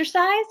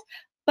exercise,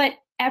 but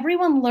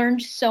everyone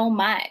learned so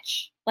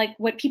much, like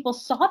what people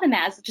saw them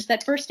as, just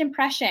that first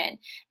impression.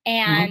 Mhm.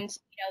 And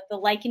the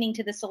likening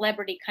to the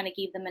celebrity kind of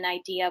gave them an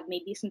idea of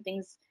maybe some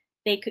things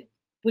they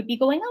would be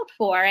going out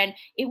for. And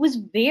it was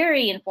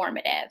very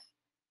informative.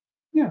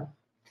 Yeah.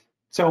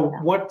 So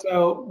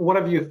So. what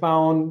have you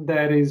found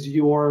that is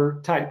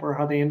your type or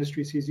how the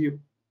industry sees you?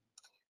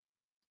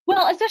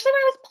 Well, especially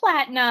when I was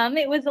platinum,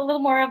 it was a little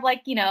more of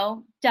like,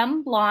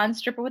 dumb blonde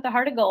stripper with a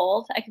heart of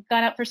gold. I could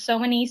gone out for so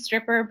many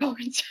stripper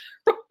boards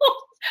roles,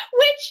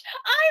 which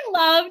I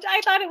loved.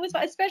 I thought it was,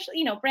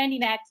 especially, Brandy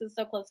Max is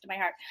so close to my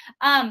heart.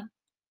 Um,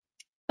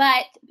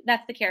 but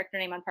that's the character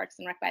name on Parks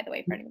and Rec, by the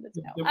way, for anyone that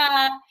doesn't Yep.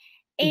 know.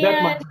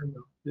 That's my And friend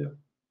though.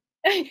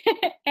 Yeah.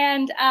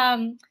 and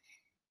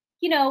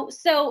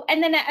so,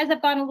 and then as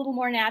I've gone a little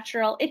more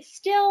natural, it's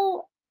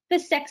still the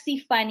sexy,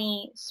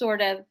 funny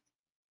sort of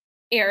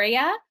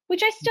area,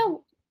 which I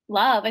still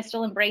love. I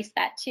still embrace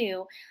that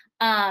too.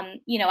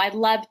 I'd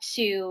love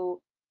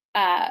to,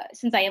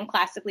 since I am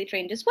classically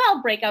trained as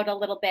well, break out a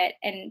little bit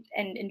and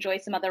enjoy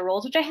some other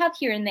roles, which I have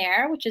here and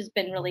there, which has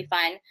been really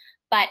fun.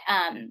 But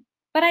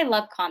I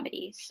love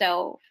comedy,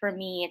 so for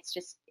me,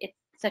 it's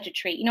such a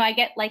treat. I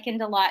get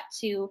likened a lot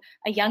to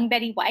a young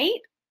Betty White,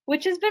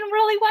 which has been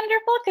really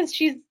wonderful because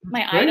she's That's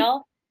my great.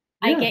 idol.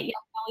 I Yeah. get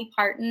young Dolly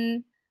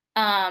Parton.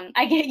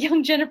 I get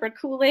young Jennifer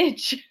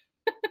Coolidge.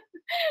 Yeah.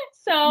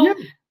 So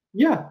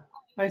Yeah.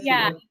 I see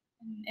yeah, that.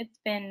 it's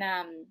been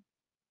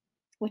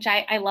which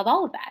I love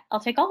all of that. I'll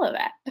take all of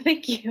that.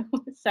 Thank you.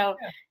 So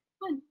Yeah.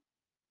 fun.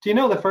 Do you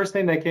know the first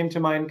thing that came to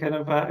mind kind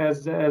of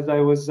as I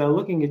was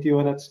looking at you,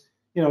 and it's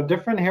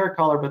different hair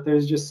color, but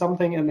there's just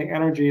something in the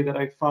energy that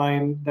I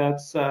find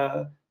that's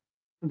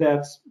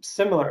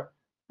similar.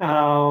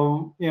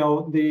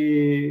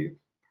 The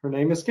her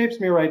name escapes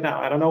me right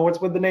now. I don't know what's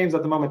with the names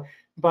at the moment,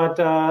 but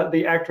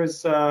the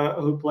actress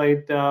who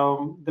played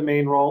the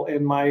main role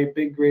in my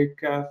big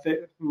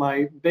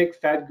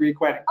fat Greek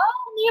wedding.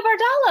 Oh, Nia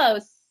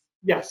Bardalos.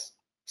 Yes.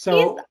 She's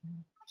So a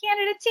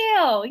candidate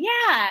too.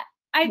 Yeah.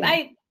 yeah,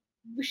 I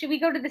should we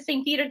go to the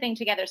same theater thing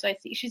together? So I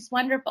see she's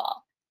wonderful.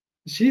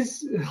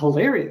 She's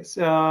hilarious,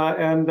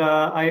 and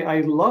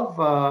I love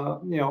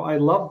I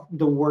love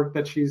the work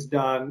that she's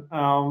done,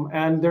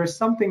 and there's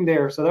something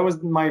there. So that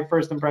was my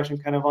first impression,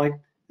 kind of like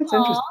that's Aw.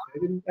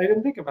 interesting. I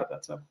didn't think about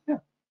that. So yeah.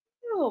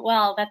 Oh,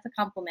 well, that's a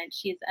compliment.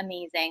 She's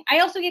amazing. I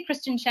also get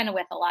Kristen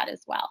Chenoweth a lot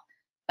as well,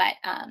 but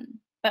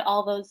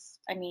all those,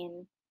 I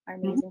mean, are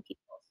Mhm. amazing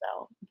people.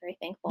 So I'm very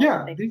thankful that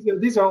Yeah, they.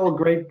 these are all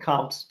great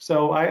comps.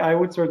 So I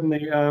would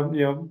certainly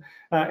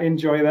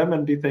enjoy them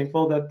and be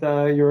thankful that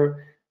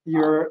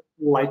you're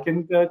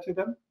likened to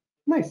them.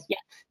 Nice. Yeah.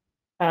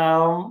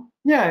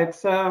 Yeah,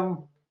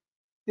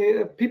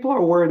 people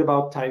are worried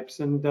about types,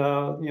 and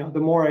the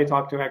more I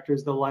talk to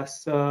actors, the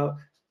less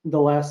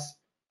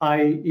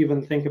I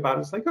even think about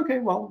it. It's like, okay,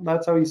 well,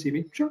 that's how you see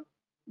me. Sure,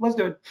 let's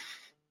do it.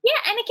 Yeah,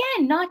 and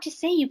again, not to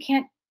say you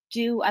can't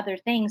do other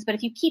things, but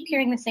if you keep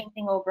hearing the same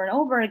thing over and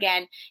over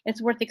again, it's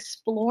worth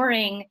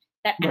exploring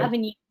that Right.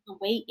 avenue the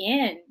way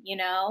in, you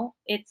know?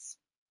 It's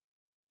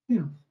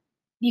Yeah.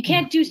 you Yeah.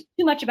 can't do too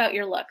much about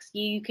your looks.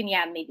 You can,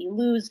 yeah, maybe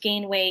lose,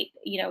 gain weight,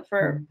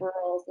 for Mhm.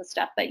 roles and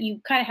stuff, but you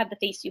kind of have the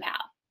face you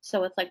have.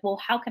 So it's like, well,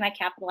 how can I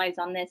capitalize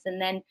on this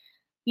and then,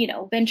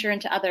 venture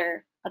into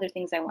other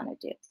things I want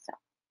to do. So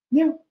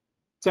Yeah.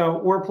 So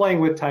we're playing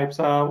with types.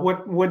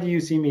 What do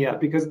you see me at?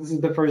 Because this is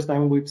the first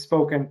time we've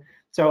spoken.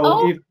 So oh,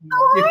 so if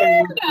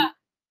I were to hard.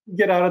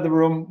 get out of the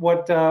room,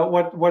 what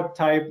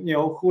type?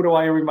 Who do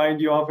I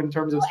remind you of in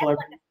terms of Oh, as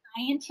celebrity? like a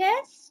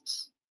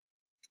scientist,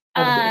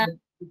 uh,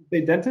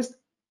 The dentist?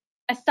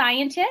 a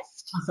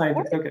scientist, A or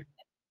scientist. Okay.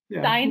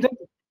 Yeah. science.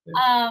 Dentist.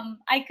 Yeah.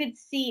 I could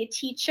see a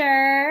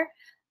teacher.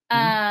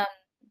 Mhm. Um,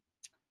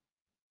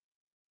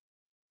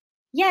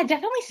 yeah,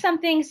 definitely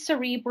something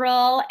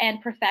cerebral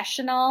and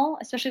professional,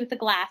 especially with the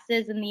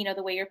glasses and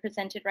the way you're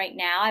presented right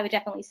now. I would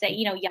definitely say,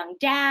 young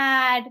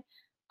dad.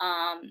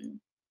 Um,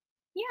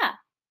 yeah,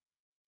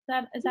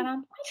 is that on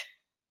point?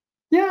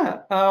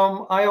 Yeah.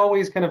 I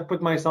always kind of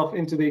put myself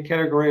into the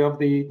category of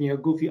the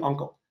goofy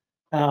uncle.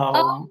 Oh,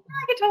 Um,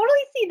 I could totally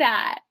see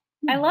that.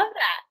 I love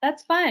that.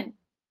 That's fun.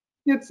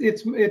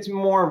 it's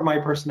more of my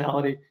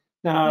personality.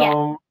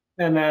 Yeah.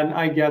 And then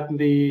I get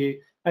the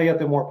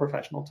more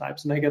professional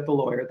types, and I get the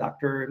lawyer,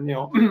 doctor, and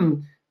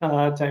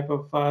type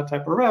of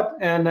rep.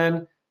 And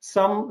then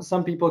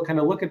some people kind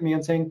of look at me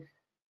and saying,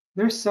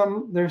 there's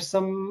some there's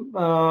something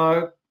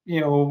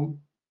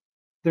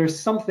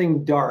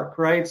dark,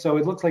 right? So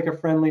it looks like a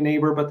friendly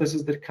neighbor, but this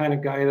is the kind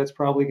of guy that's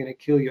probably going to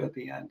kill you at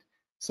the end.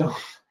 So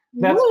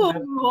that's Ooh,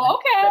 that's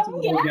okay. that's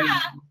what I get. Yeah.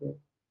 So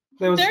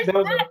those There's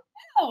those that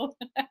too.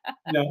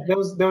 yeah,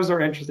 those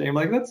are interesting. I'm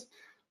like, that's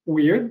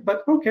weird,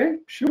 but okay,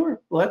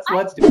 sure. Let's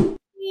do it.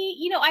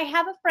 I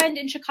have a friend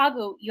in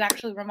Chicago you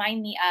actually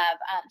remind me of.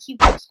 He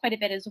works quite a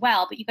bit as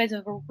well, but you guys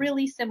have a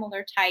really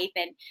similar type,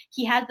 and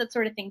he has that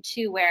sort of thing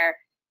too, where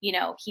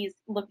he's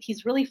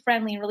really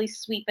friendly and really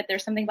sweet, but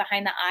there's something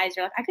behind the eyes.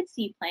 You're like, I could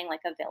see you playing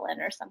like a villain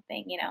or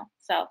something.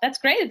 So that's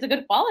great. It's a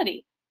good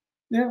quality.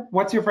 Yeah.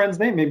 What's your friend's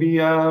name?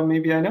 Maybe I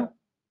know.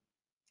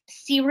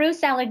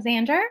 Cyrus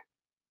Alexander.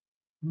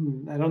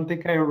 I don't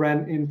think I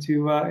ran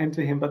into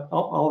him, but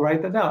I'll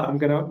write that down. I'm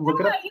gonna look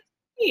it Yeah, up. he's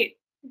sweet.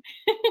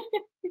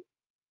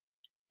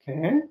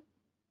 Okay.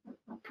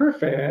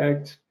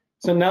 Perfect.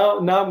 So now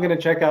I'm gonna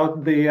check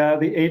out the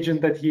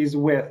agent that he's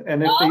with,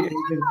 and if the Oh,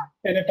 agent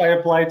and if I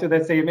apply to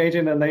that same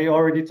agent and they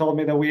already told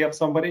me that we have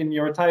somebody in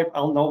your type,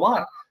 I'll know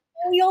why.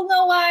 you'll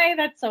know why.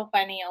 That's so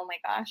funny. Oh my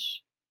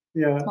gosh.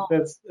 Yeah, Small.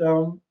 that's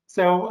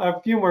so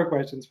a few more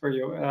questions for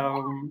you.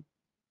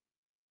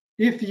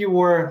 If you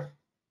were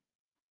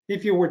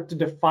to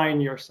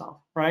define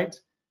yourself, right?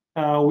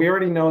 We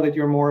already know that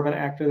you're more of an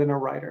actor than a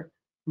writer,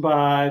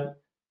 but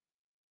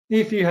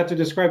if you had to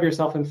describe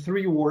yourself in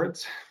 3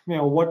 words,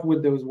 what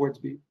would those words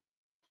be?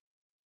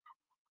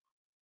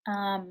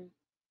 Um,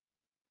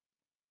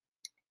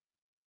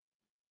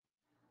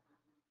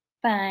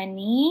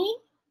 Funny,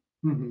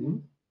 Hmm.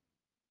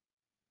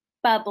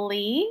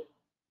 bubbly,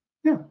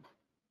 Yeah,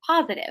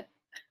 positive.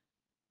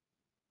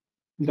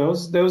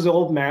 those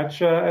old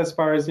match as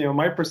far as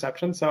my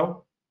perception.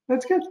 So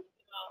that's good.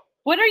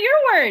 What are your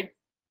words?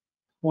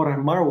 What are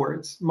my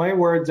words? My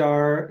words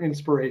are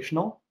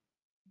inspirational.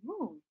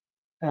 Ooh.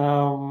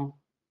 Um,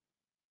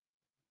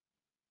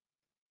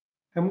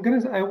 I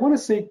want to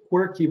say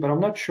quirky, but I'm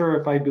not sure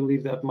if I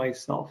believe that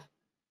myself.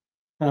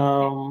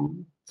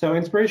 So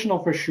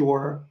inspirational for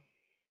sure.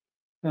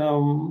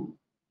 Um,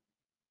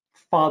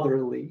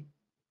 Fatherly.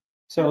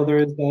 So there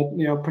is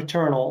that,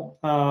 paternal,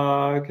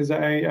 because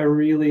I'm a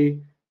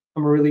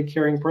really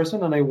caring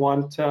person, and I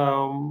want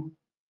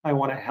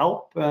to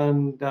help,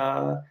 and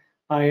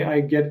I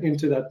get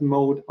into that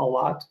mode a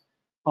lot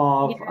Yeah.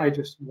 of I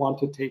just want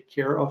to take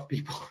care of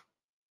people.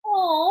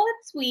 Oh,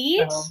 that's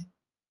sweet. Um,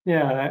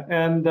 yeah,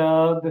 and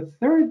the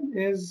third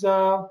is,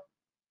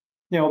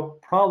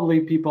 probably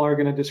people are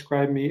going to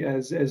describe me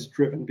as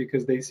driven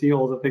because they see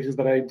all the things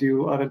that I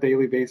do on a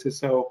daily basis.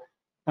 So,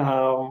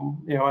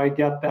 I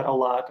get that a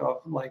lot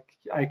of like,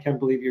 I can't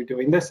believe you're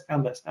doing this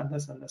and this and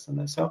this and this and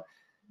this. So,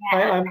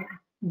 Yeah. I'm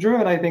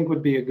driven. I think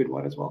would be a good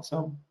one as well.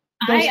 So,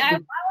 I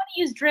want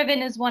to use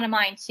driven as one of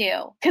mine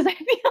too, because I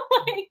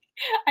feel like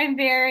I'm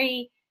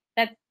very,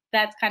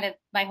 that's kind of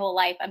my whole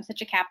life. I'm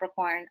such a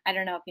Capricorn. I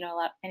don't know if you know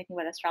anything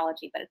about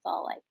astrology, but it's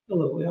all like a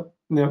little, yeah.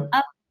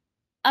 Yeah.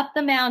 up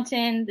the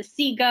mountain, the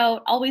sea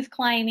goat, always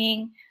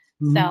climbing.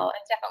 Mhm. So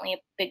it's definitely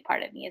a big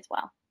part of me as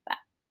well. But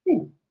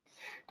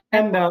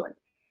And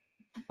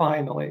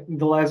finally,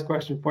 the last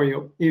question for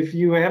you. If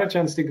you had a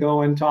chance to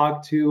go and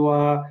talk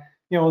to,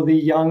 the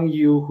young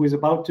you who's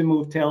about to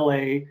move to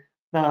LA,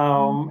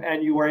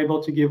 and you were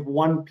able to give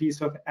one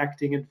piece of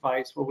acting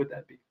advice, what would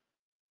that be?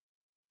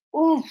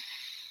 Ooh,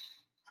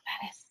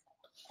 that's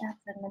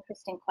an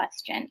interesting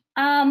question.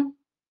 I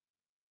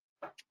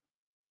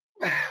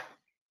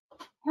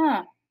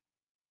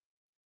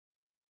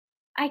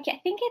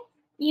think it's,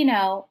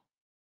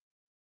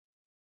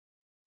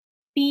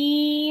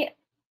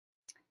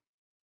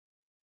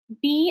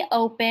 be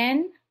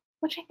open,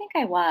 which I think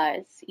I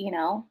was,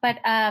 but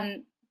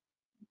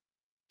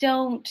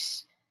don't,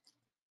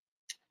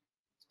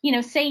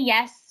 say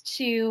yes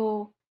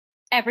to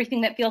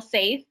everything that feels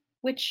safe,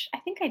 which I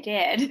think I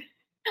did.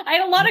 I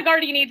had a lot of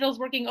guardian angels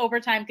working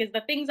overtime because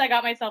the things I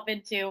got myself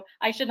into,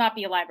 I should not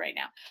be alive right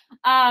now.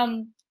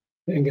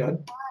 Thank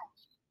God.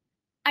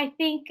 I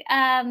think,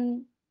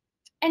 and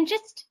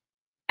just,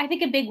 I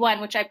think a big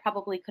one, which I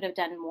probably could have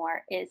done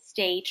more, is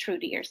stay true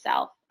to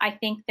yourself. I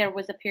think there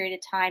was a period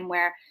of time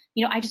where,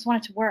 I just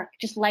wanted to work,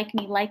 just like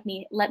me,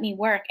 let me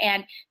work.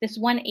 And this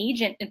one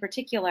agent in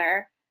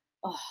particular,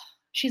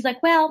 she's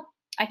like, well,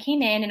 I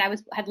came in and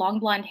had long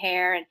blonde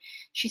hair, and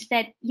she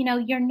said,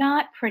 you're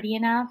not pretty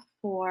enough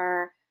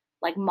for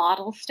like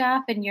model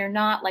stuff, and you're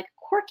not like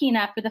quirky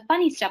enough for the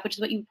funny stuff, which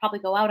is what you would probably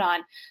go out on.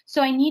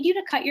 So I need you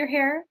to cut your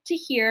hair to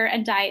here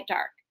and dye it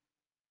dark.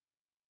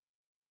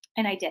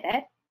 And I did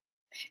it.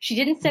 She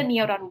didn't send me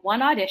out on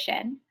one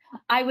audition.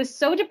 I was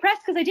so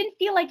depressed because I didn't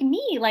feel like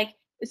me. Like,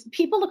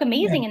 people look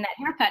amazing in that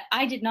haircut.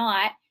 I did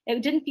not.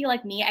 It didn't feel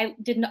like me. I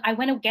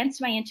went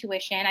against my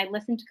intuition. I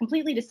listened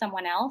completely to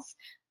someone else.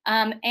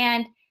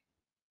 And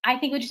I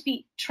think it would just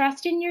be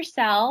trust in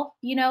yourself.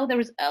 There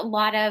was a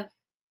lot of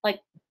like,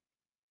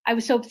 I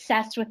was so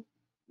obsessed with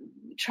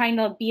trying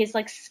to be as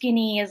like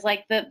skinny as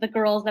like the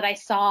girls that I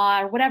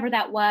saw or whatever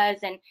that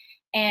was.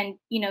 And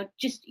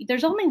just,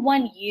 there's only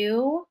one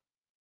you.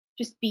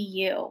 Just be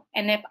you.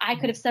 And if I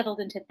could have settled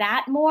into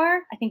that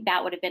more, I think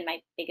that would have been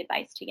my big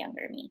advice to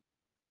younger me.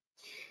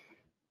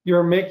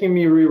 You're making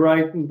me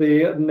rewrite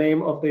the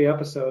name of the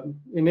episode.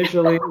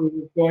 Initially, it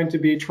was going to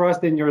be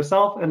Trust in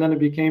Yourself, and then it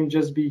became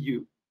Just Be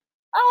You.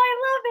 Oh, I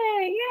love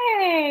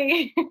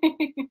it.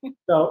 Yay.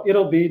 So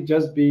it'll be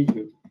Just Be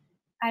You.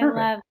 I love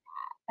that.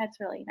 That's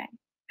really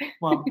nice.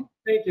 Well,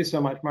 thank you so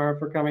much, Mara,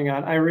 for coming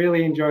on. I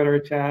really enjoyed our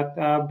chat.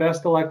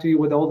 Best of luck to you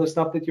with all the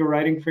stuff that you're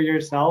writing for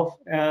yourself.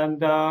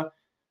 And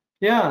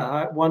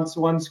once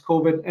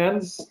COVID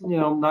ends,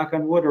 knock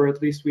on wood, or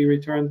at least we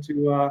return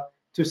to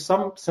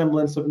some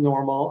semblance of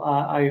normal.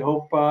 I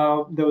hope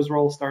those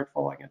roles start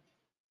falling in.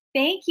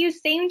 Thank you.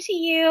 Same to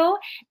you.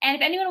 And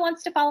if anyone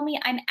wants to follow me,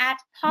 I'm at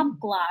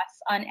Popgloss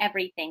on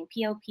everything.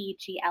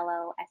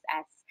 POPGLOSS.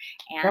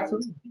 And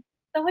Absolutely.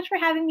 So much for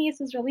having me. This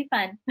was really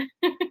fun.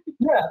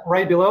 Yeah,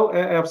 right below.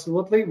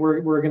 Absolutely.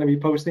 We're going to be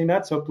posting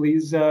that. So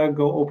please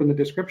go open the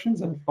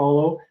descriptions and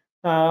follow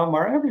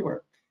Mara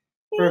everywhere.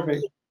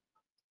 Perfect.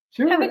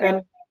 Sure.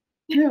 And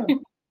yeah,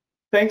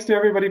 thanks to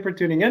everybody for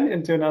tuning in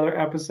into another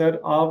episode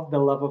of The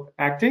Love of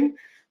Acting,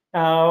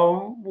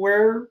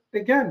 where,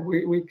 again,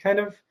 we kind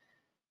of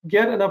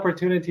get an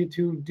opportunity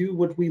to do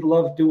what we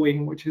love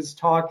doing, which is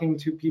talking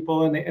to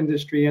people in the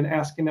industry and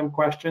asking them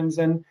questions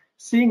and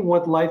seeing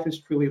what life is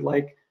truly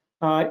like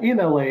in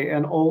LA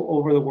and all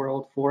over the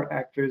world for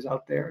actors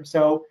out there.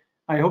 So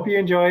I hope you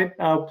enjoyed.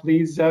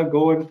 Please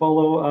go and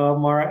follow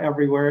Mara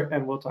everywhere,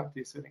 and we'll talk to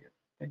you soon again.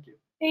 Thank you.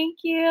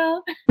 Thank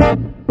you.